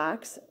Paul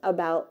talks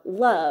about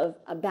love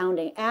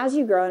abounding. As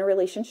you grow in a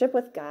relationship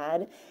with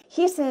God,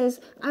 he says,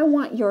 I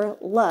want your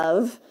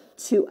love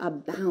to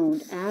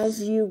abound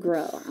as you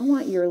grow. I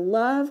want your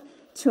love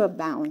to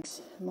abound.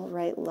 And we'll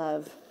write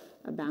love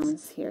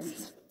abounds here.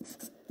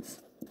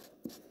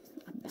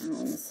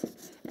 Abounds.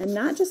 And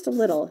not just a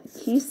little.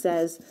 He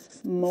says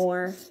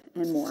more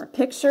and more.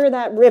 Picture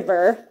that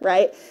river,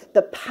 right?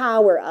 The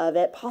power of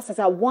it. Paul says,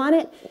 I want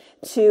it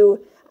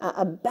to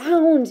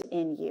abound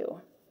in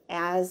you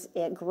as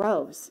it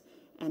grows.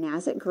 And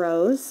as it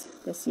grows,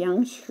 this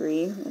young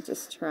tree, we'll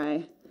just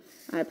try,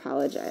 I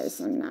apologize,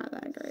 I'm not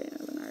that great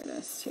of an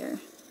artist here.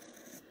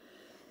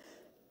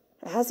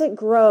 As it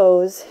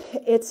grows,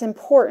 it's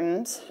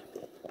important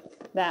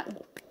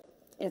that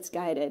it's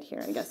guided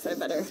here. I guess I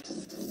better,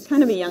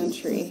 kind of a young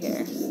tree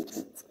here.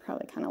 It's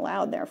probably kind of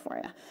loud there for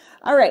you.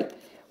 All right,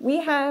 we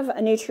have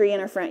a new tree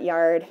in our front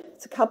yard.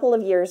 It's a couple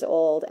of years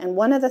old, and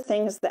one of the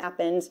things that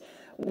happened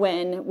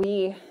when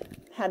we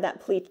had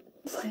that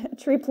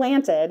tree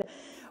planted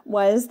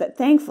was that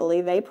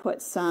thankfully they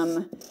put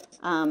some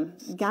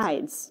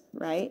guides,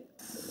 right,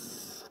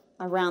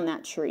 around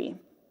that tree,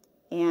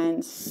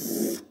 and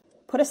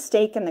put a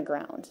stake in the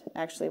ground.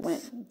 Actually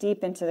went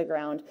deep into the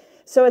ground.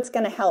 So it's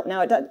going to help.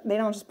 Now, they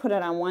don't just put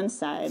it on one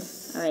side.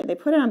 All right, they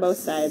put it on both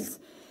sides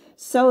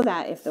so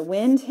that if the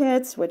wind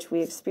hits, which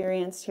we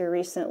experienced here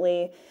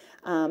recently,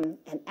 and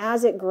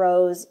as it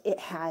grows, it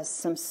has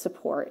some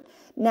support.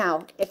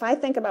 Now, if I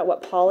think about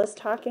what Paul is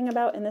talking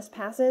about in this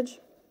passage,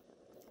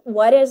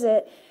 what is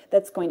it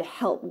that's going to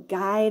help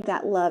guide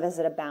that love as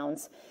it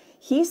abounds?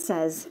 He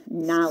says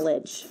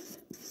knowledge.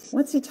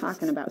 What's he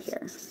talking about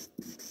here?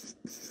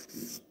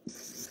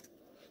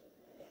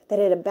 That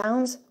it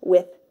abounds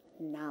with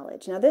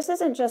knowledge. Now, this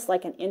isn't just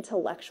like an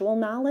intellectual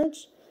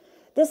knowledge.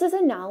 This is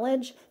a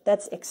knowledge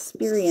that's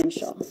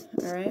experiential.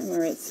 All right, I'm going to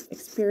write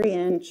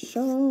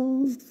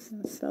experiential.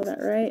 Spell that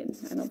right.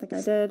 I don't think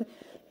I did.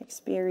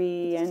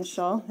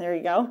 Experiential. There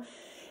you go.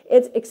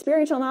 It's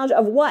experiential knowledge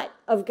of what?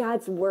 Of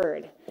God's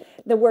word.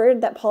 The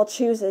word that Paul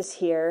chooses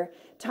here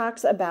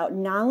talks about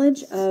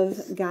knowledge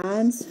of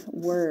God's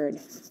word,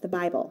 the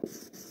Bible.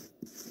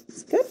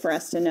 It's good for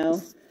us to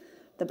know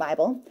the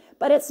Bible,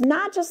 but it's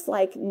not just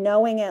like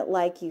knowing it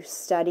like you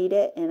studied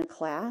it in a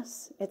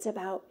class. It's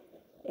about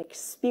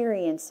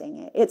experiencing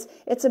it.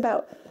 It's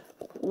about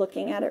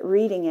looking at it,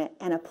 reading it,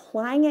 and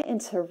applying it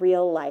into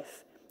real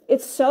life.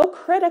 It's so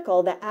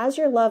critical that as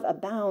your love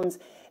abounds,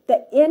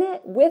 that in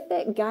it, with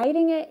it,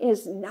 guiding it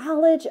is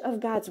knowledge of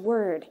God's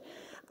word.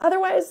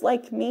 Otherwise,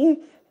 like me,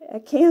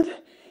 it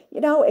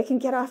can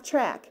get off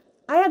track.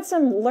 I had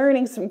some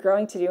learning, some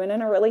growing to do, and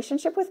in a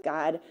relationship with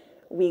God,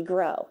 we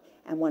grow.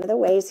 And one of the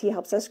ways he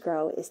helps us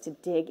grow is to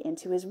dig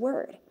into his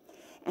word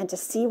and to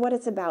see what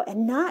it's about,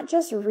 and not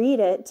just read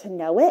it to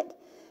know it,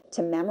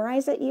 to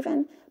memorize it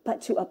even,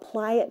 but to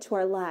apply it to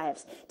our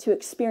lives, to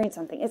experience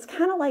something. It's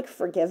kind of like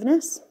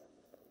forgiveness.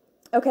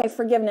 Okay,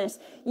 forgiveness.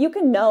 You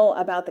can know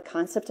about the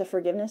concept of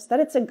forgiveness, that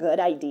it's a good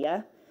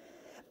idea,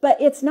 but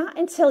it's not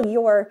until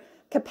your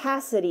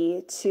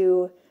capacity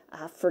to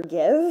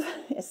forgive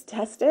is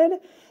tested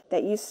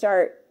that you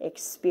start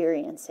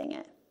experiencing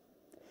it.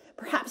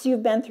 Perhaps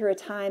you've been through a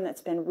time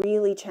that's been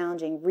really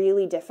challenging,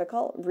 really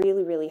difficult,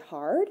 really, really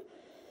hard,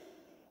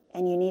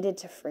 and you needed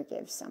to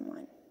forgive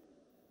someone.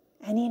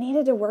 And you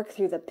needed to work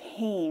through the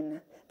pain,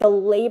 the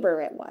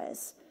labor it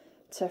was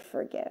to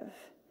forgive.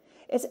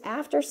 It's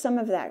after some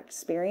of that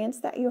experience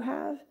that you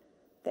have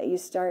that you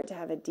start to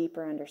have a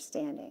deeper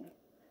understanding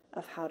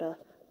of how to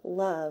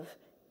love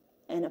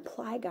and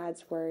apply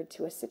God's word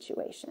to a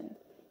situation.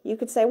 You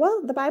could say, well,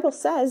 the Bible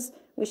says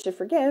we should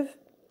forgive.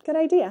 Good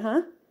idea,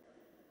 huh?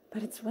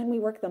 But it's when we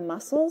work the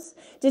muscles.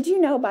 Did you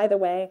know, by the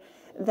way,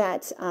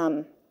 that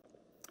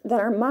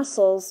our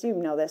muscles, you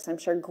know this, I'm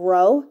sure,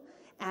 grow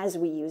as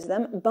we use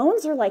them?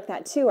 Bones are like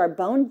that too. Our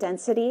bone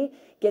density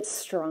gets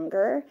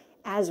stronger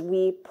as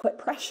we put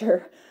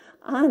pressure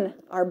on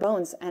our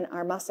bones and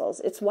our muscles.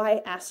 It's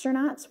why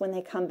astronauts, when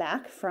they come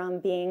back from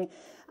being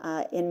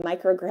in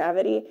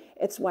microgravity,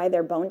 it's why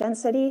their bone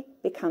density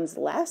becomes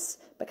less,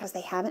 because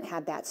they haven't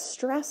had that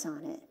stress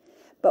on it.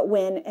 But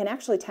and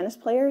actually tennis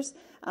players,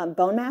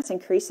 bone mass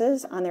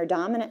increases on their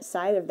dominant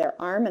side of their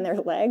arm and their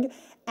leg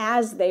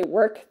as they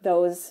work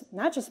those,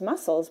 not just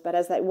muscles, but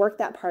as they work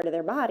that part of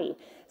their body.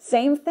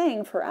 Same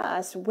thing for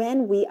us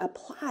when we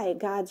apply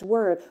God's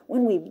word,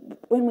 when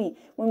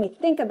we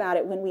think about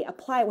it, when we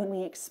apply it, when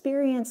we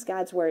experience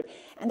God's word.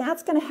 And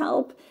that's going to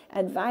help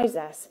advise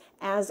us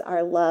as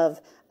our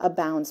love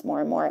abounds more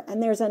and more.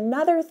 And there's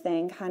another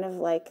thing kind of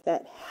like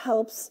that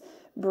helps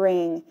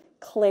bring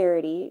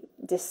clarity,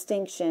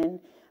 distinction,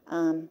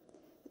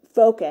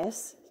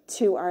 focus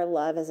to our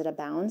love as it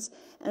abounds.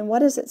 And what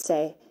does it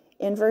say?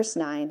 In verse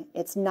 9,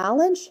 it's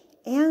knowledge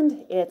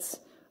and it's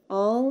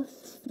all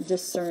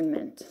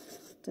discernment.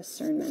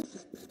 Discernment.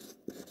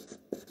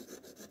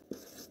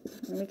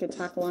 And we could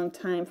talk a long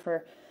time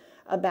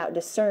about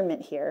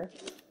discernment here.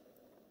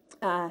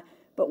 But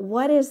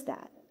what is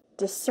that?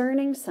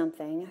 Discerning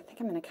something, I think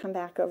I'm going to come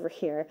back over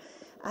here.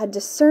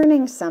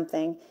 Discerning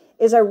something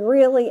is a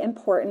really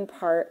important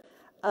part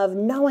of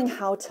knowing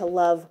how to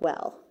love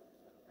well.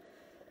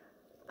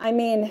 I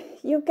mean,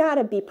 you've got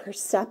to be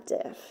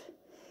perceptive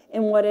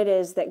in what it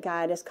is that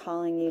God is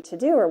calling you to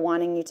do or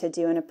wanting you to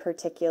do in a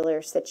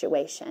particular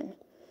situation.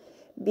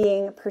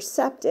 Being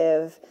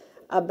perceptive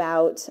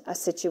about a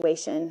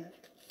situation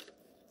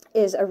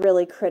is a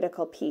really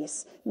critical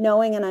piece.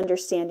 Knowing and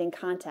understanding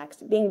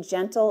context, being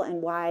gentle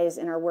and wise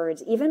in our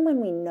words, even when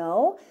we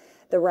know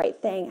the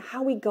right thing,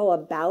 how we go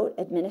about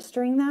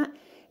administering that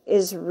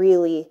is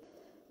really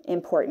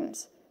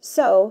important.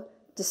 So,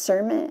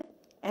 discernment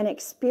and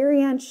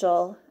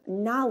experiential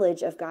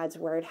knowledge of God's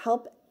word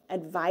help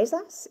advise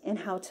us in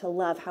how to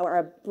love, how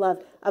our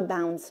love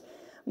abounds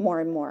more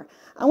and more.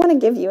 I want to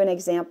give you an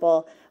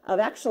example of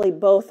actually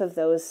both of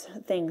those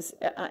things,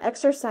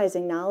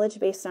 exercising knowledge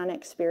based on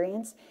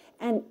experience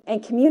and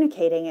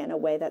communicating it in a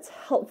way that's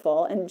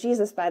helpful. And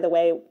Jesus, by the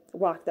way,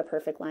 walked the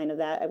perfect line of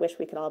that. I wish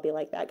we could all be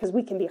like that, because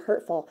we can be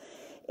hurtful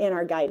in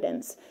our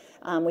guidance.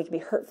 We can be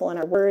hurtful in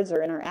our words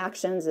or in our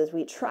actions as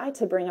we try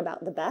to bring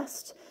about the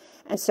best.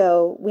 And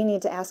so we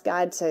need to ask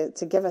God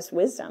to give us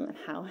wisdom on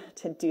how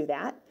to do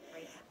that.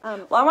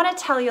 Well, I want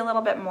to tell you a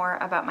little bit more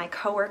about my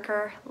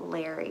coworker,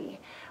 Larry.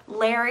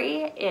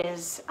 Larry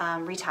is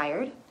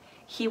retired.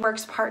 He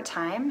works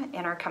part-time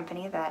in our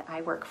company that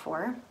I work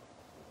for.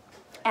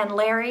 And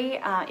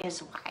Larry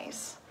is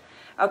wise.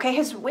 Okay,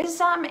 his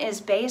wisdom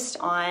is based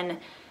on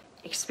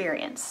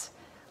experience.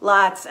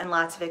 Lots and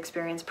lots of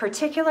experience,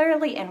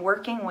 particularly in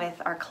working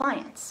with our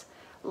clients.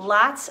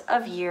 Lots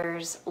of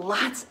years,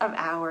 lots of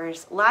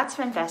hours, lots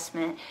of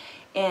investment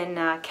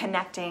in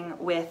connecting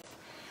with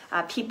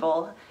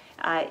people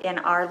in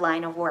our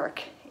line of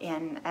work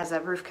as a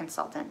roof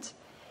consultant.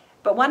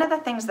 But one of the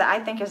things that I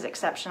think is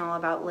exceptional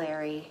about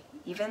Larry,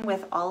 even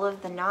with all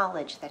of the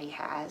knowledge that he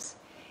has,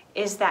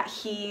 is that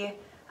he's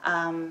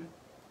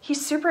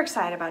super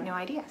excited about new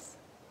ideas.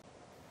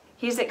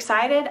 He's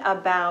excited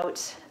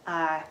about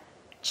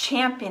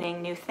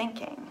championing new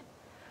thinking,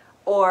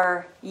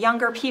 or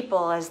younger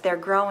people as they're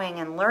growing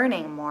and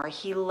learning more.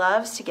 He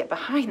loves to get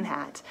behind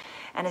that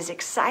and is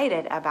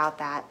excited about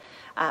that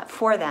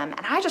for them.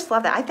 And I just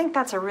love that. I think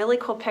that's a really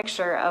cool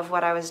picture of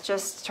what I was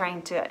just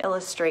trying to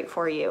illustrate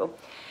for you.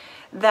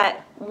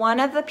 That one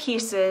of the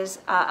pieces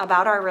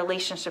about our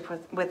relationship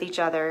with each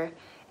other,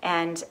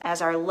 and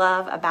as our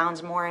love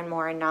abounds more and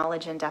more in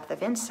knowledge and depth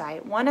of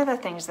insight, one of the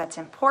things that's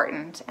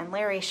important, and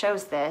Larry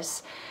shows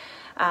this,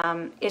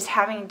 is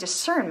having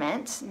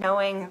discernment,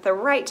 knowing the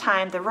right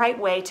time, the right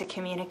way to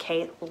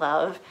communicate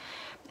love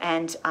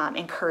and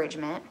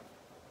encouragement,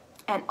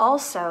 and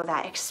also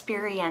that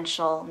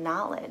experiential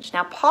knowledge.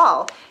 Now,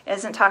 Paul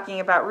isn't talking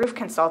about roof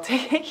consulting.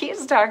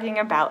 He's talking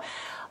about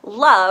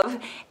love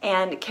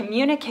and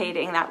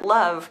communicating that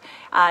love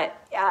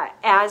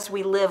as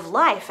we live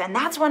life. And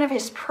that's one of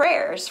his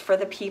prayers for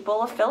the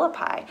people of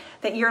Philippi,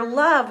 that your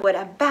love would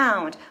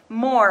abound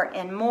more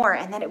and more,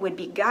 and that it would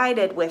be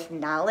guided with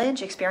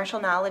knowledge, experiential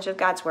knowledge of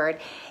God's word,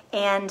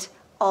 and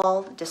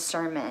all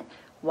discernment.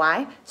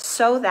 Why?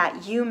 So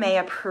that you may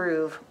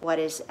approve what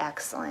is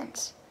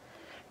excellent.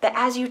 That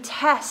as you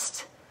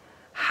test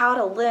how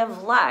to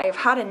live life,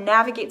 how to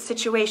navigate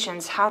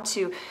situations, how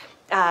to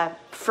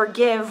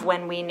forgive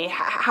when we need,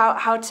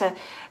 how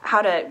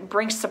to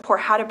bring support,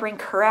 how to bring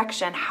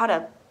correction, how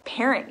to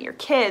parent your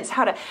kids,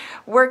 how to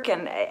work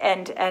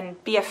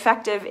and be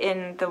effective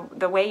in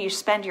the way you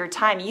spend your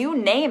time. You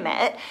name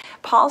it.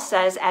 Paul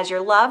says, as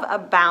your love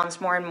abounds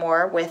more and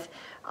more with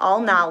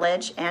all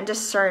knowledge and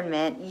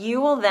discernment,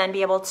 you will then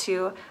be able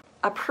to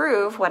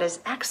approve what is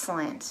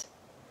excellent,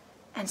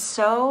 and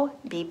so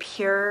be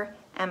pure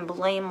and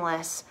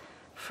blameless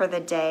for the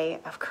day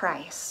of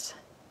Christ,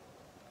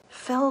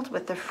 filled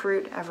with the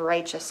fruit of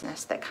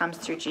righteousness that comes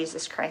through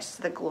Jesus Christ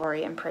to the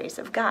glory and praise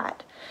of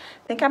God.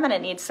 I think I'm going to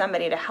need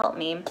somebody to help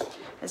me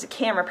as a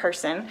camera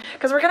person,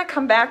 because we're going to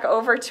come back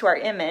over to our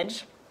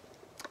image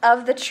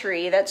of the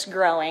tree that's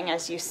growing,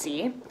 as you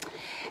see.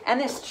 And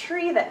this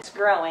tree that's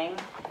growing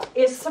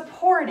is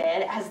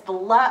supported as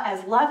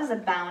love is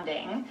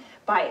abounding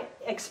by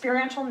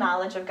experiential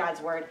knowledge of God's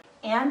word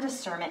and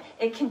discernment.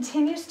 It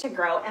continues to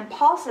grow. And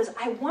Paul says,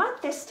 I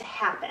want this to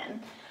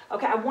happen.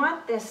 Okay, I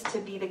want this to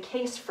be the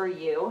case for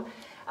you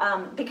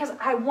because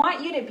I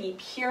want you to be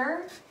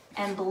pure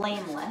and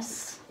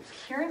blameless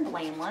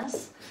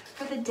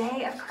for the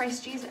day of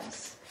Christ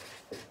Jesus.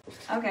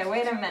 Okay,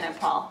 wait a minute,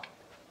 Paul.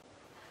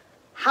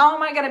 How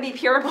am I going to be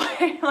pure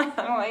and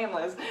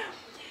blameless?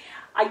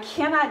 I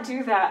cannot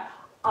do that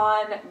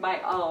on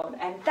my own.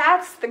 And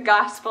that's the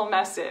gospel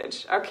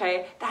message,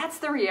 okay? That's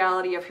the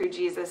reality of who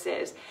Jesus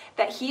is.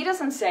 That he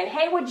doesn't say,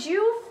 hey, would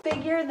you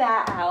figure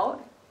that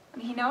out? I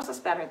mean, he knows us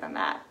better than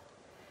that.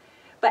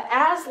 But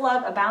as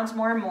love abounds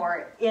more and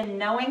more in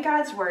knowing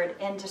God's word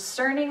and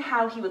discerning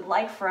how he would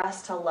like for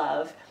us to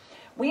love,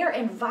 we are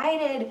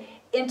invited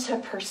into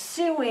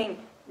pursuing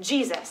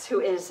Jesus,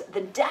 who is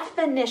the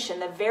definition,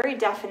 the very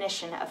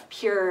definition of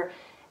pure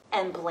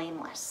and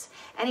blameless.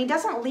 And he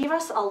doesn't leave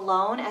us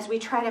alone as we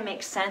try to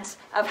make sense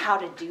of how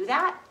to do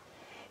that.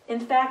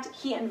 In fact,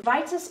 he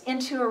invites us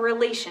into a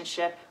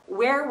relationship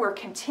where we're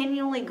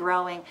continually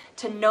growing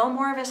to know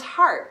more of his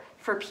heart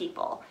for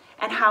people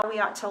and how we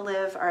ought to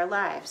live our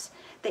lives.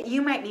 That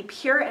you might be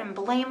pure and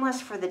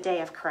blameless for the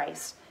day of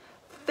Christ,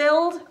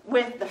 filled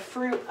with the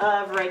fruit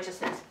of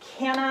righteousness.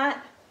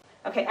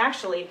 Okay,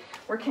 actually,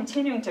 we're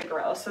continuing to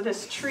grow. So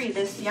this tree,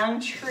 this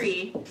young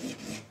tree,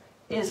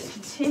 is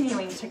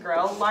continuing to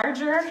grow.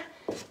 Larger,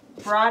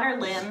 broader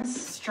limbs,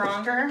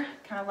 stronger,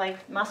 kind of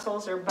like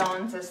muscles or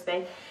bones as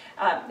they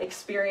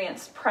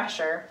experience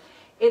pressure.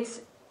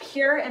 It's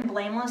pure and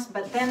blameless,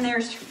 but then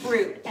there's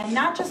fruit, and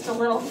not just a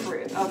little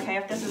fruit, okay?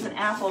 If this is an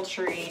apple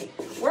tree,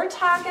 we're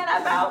talking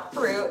about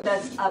fruit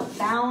that's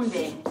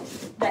abounding,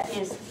 that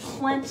is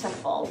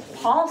plentiful.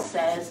 Paul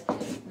says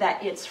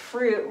that it's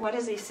fruit. What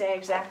does he say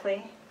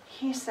exactly?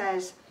 He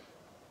says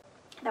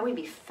that we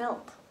be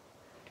filled.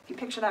 If you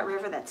picture that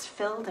river that's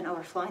filled and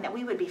overflowing, that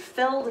we would be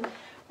filled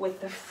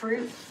with the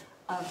fruit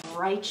of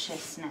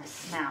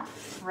righteousness. Now,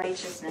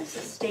 righteousness,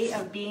 a state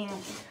of being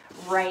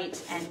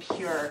right and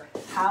pure.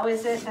 How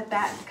is it that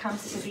that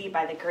comes to be?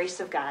 By the grace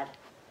of God.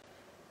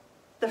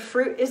 The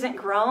fruit isn't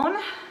grown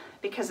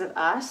because of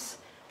us.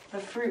 The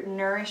fruit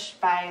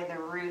nourished by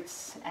the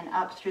roots and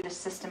up through the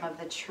system of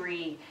the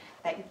tree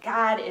that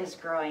God is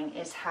growing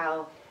is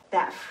how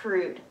that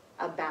fruit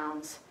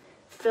abounds,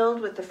 filled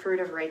with the fruit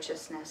of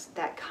righteousness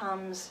that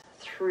comes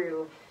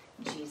through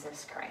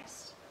Jesus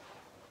Christ.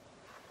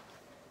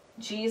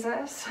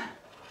 Jesus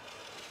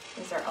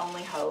is our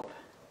only hope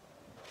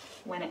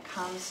when it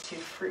comes to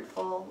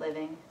fruitful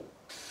living.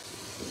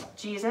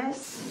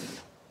 Jesus,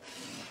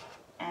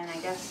 and I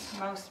guess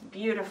most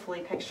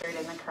beautifully pictured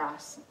in the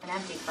cross, an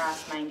empty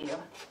cross, mind you.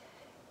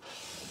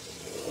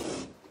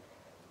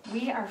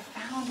 We are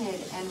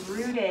founded and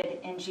rooted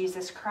in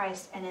Jesus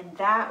Christ, and in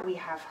that we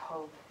have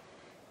hope,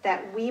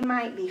 that we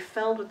might be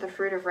filled with the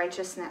fruit of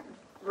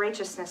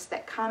righteousness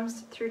that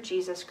comes through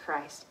Jesus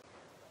Christ.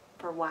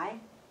 For why?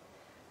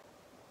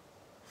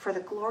 For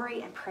the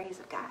glory and praise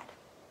of God.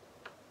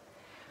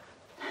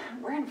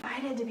 We're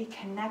invited to be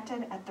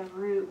connected at the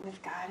root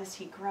with God as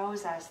he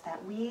grows us,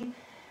 that we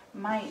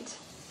might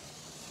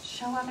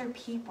show other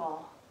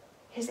people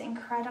his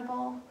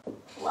incredible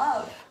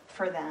love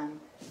for them,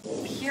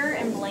 pure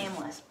and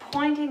blameless,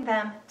 pointing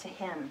them to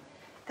him,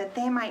 that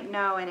they might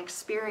know and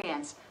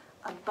experience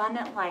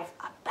abundant life,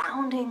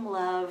 abounding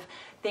love,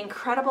 the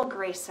incredible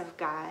grace of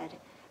God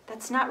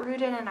that's not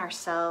rooted in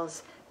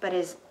ourselves, but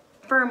is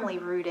firmly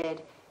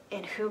rooted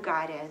in who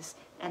God is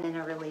and in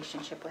a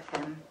relationship with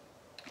him.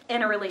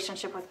 In a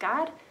relationship with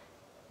God,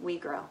 we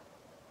grow.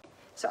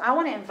 So I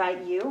want to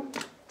invite you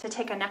to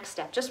take a next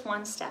step, just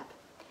one step,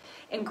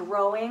 in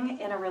growing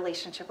in a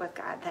relationship with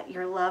God, that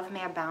your love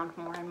may abound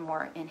more and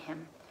more in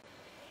him.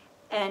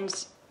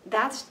 And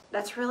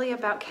that's really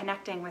about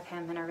connecting with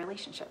him in a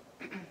relationship.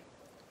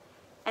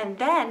 And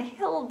then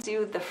he'll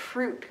do the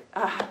fruit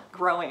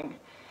growing.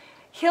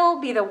 He'll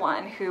be the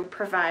one who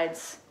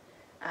provides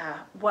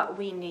what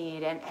we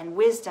need and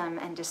wisdom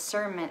and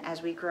discernment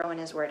as we grow in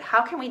his word.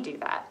 How can we do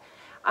that?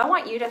 I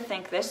want you to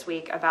think this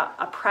week about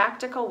a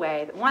practical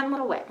way, one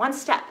little way, one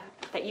step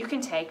that you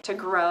can take to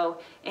grow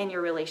in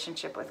your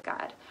relationship with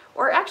God.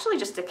 Or actually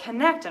just to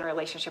connect in a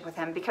relationship with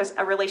him, because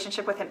a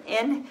relationship with him,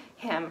 in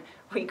him,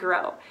 we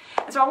grow.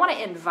 And so I want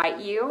to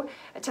invite you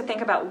to think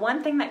about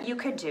one thing that you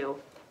could do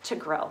to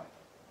grow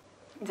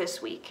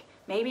this week.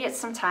 Maybe it's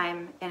some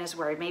time in his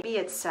word. Maybe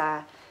it's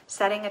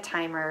setting a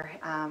timer,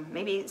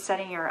 maybe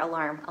setting your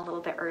alarm a little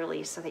bit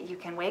early so that you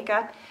can wake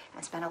up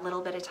and spend a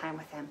little bit of time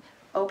with him.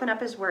 Open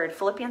up his word.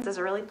 Philippians is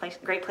a really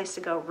great place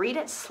to go. Read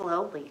it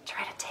slowly.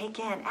 Try to take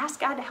in. Ask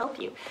God to help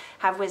you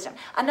have wisdom.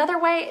 Another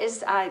way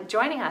is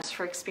joining us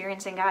for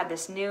Experiencing God,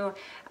 this new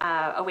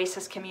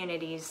Oasis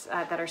communities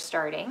that are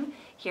starting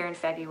here in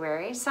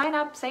February. Sign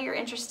up, say you're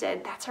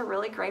interested. That's a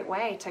really great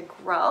way to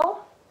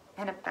grow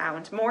and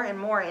abound more and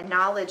more in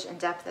knowledge and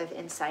depth of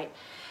insight.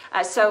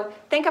 So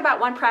think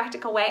about one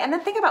practical way, and then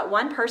think about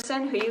one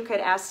person who you could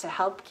ask to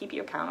help keep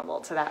you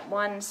accountable to that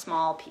one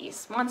small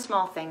piece, one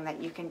small thing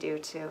that you can do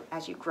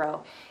as you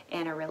grow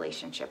in a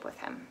relationship with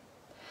him.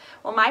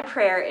 Well, my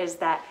prayer is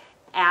that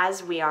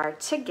as we are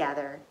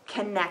together,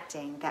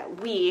 connecting,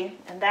 that we,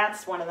 and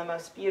that's one of the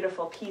most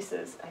beautiful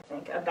pieces, I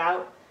think,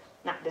 about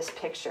not this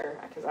picture,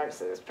 because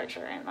obviously this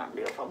picture ain't not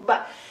beautiful,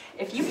 but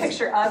if you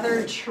picture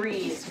other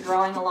trees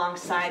growing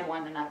alongside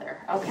one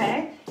another,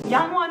 okay?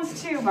 Young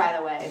ones too, by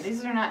the way.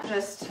 These are not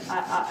just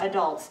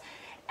adults.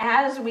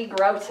 As we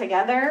grow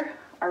together,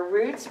 our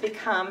roots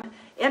become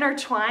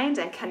intertwined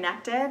and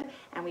connected,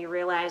 and we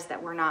realize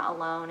that we're not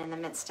alone in the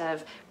midst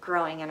of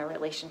growing in a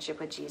relationship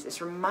with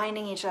Jesus,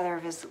 reminding each other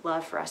of his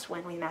love for us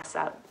when we mess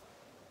up.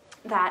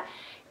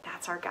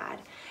 That's our God.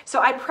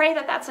 So I pray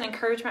that that's an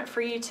encouragement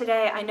for you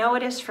today. I know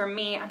it is for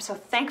me. I'm so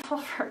thankful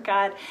for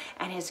God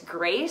and his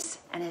grace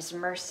and his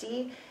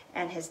mercy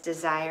and his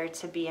desire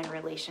to be in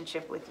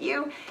relationship with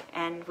you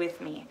and with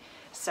me.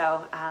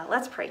 So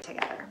let's pray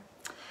together.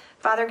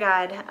 Father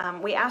God,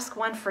 we ask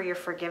one for your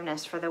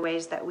forgiveness for the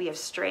ways that we have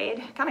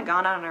strayed, kind of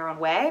gone on our own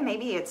way.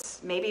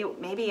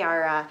 Maybe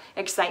our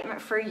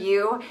excitement for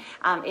you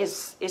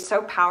is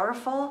so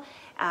powerful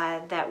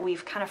that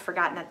we've kind of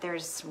forgotten that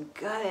there's some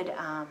good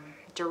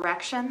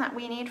direction that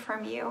we need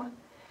from you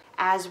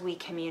as we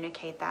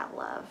communicate that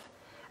love.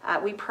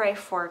 We pray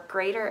for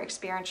greater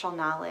experiential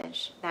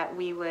knowledge, that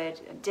we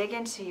would dig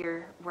into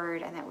your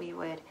word, and that we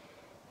would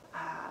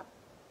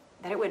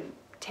that it would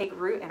take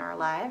root in our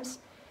lives,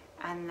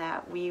 and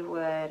that we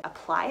would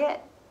apply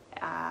it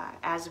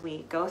as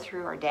we go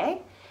through our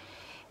day,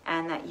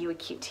 and that you would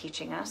keep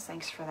teaching us,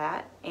 thanks for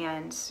that,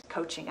 and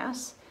coaching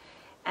us,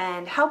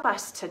 and help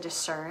us to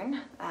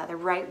discern the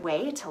right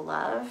way to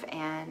love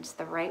and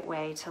the right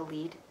way to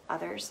lead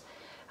others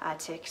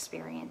to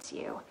experience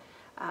you.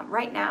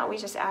 Right now, we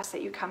just ask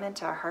that you come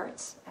into our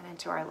hearts and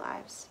into our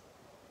lives,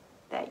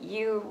 that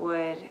you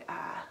would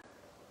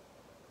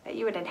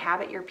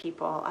inhabit your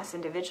people, us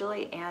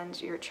individually, and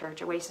your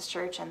church, Oasis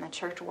Church, and the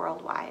church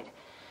worldwide.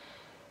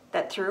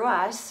 That through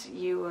us,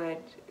 you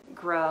would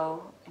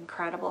grow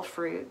incredible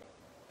fruit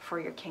for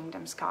your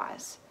kingdom's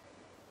cause,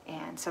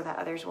 and so that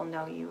others will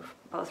know you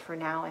both for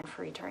now and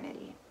for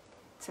eternity.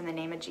 It's in the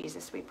name of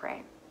Jesus we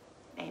pray.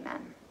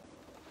 Amen.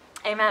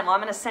 Amen. Well, I'm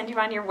going to send you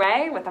on your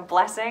way with a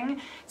blessing.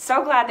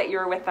 So glad that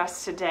you're with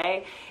us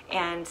today.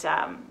 And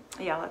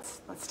yeah,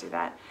 let's do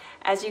that.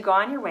 As you go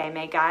on your way,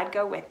 may God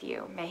go with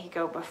you. May he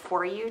go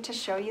before you to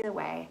show you the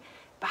way,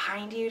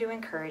 behind you to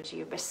encourage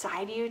you,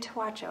 beside you to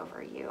watch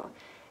over you,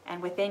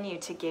 and within you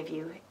to give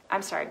you,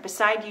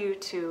 beside you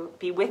to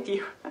be with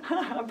you,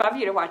 above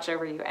you to watch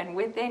over you, and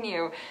within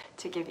you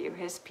to give you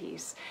his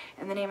peace.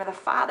 In the name of the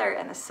Father,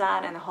 and the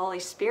Son, and the Holy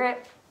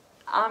Spirit,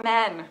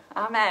 amen.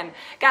 Amen.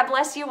 God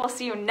bless you. We'll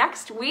see you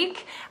next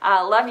week.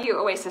 Love you,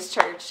 Oasis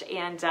Church.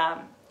 And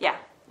yeah,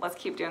 let's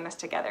keep doing this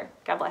together.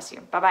 God bless you.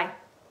 Bye-bye.